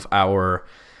win one of our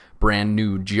brand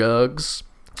new jugs.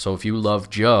 So if you love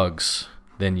jugs,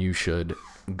 then you should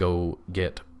go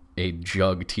get a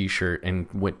jug t-shirt and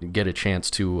get a chance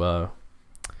to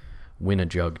win a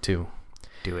jug too.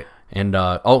 Do it. And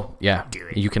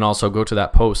you can also go to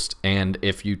that post, and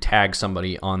if you tag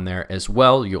somebody on there as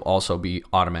well, you'll also be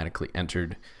automatically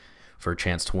entered for a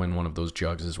chance to win one of those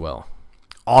jugs as well.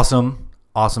 Awesome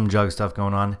jug stuff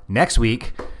going on. Next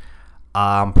week,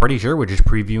 I'm pretty sure we're just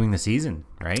previewing the season,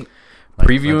 right?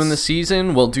 Previewing the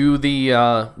season, we'll do the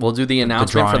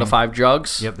announcement for the 5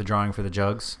 jugs. Yep, the drawing for the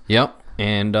jugs. Yep,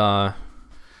 and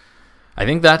I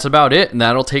think that's about it, and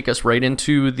that'll take us right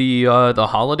into the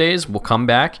holidays. We'll come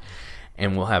back,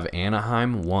 and we'll have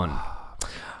Anaheim 1.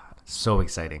 So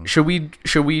exciting. Should we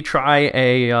try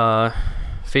a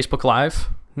Facebook Live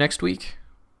next week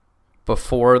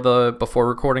before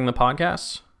recording the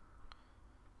podcast?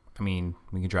 I mean,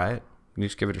 we can try it. You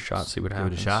just give it a shot, see what happens.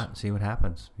 Give it a shot, see what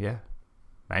happens. Yeah,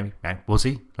 maybe. We'll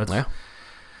see. Let's put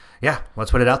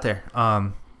it out there.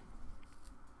 I'm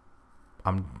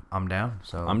down.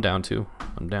 So I'm down too.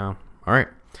 I'm down. All right.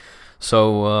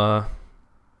 So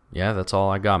that's all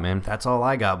I got, man. That's all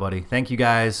I got, buddy. Thank you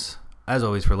guys, as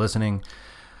always, for listening.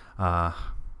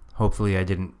 Hopefully I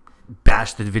didn't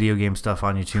bash the video game stuff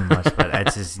on you too much, but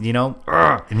it's just,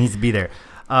 it needs to be there.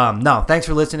 No, thanks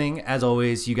for listening. As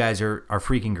always, you guys are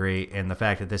freaking great, and the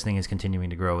fact that this thing is continuing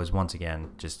to grow is, once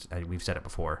again, we've said it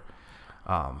before.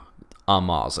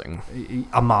 Amazing.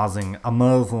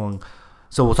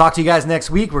 So we'll talk to you guys next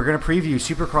week. We're going to preview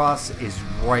Supercross is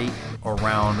right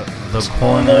around the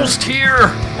corner. Almost here.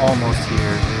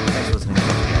 Thanks for listening.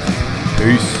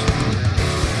 Peace.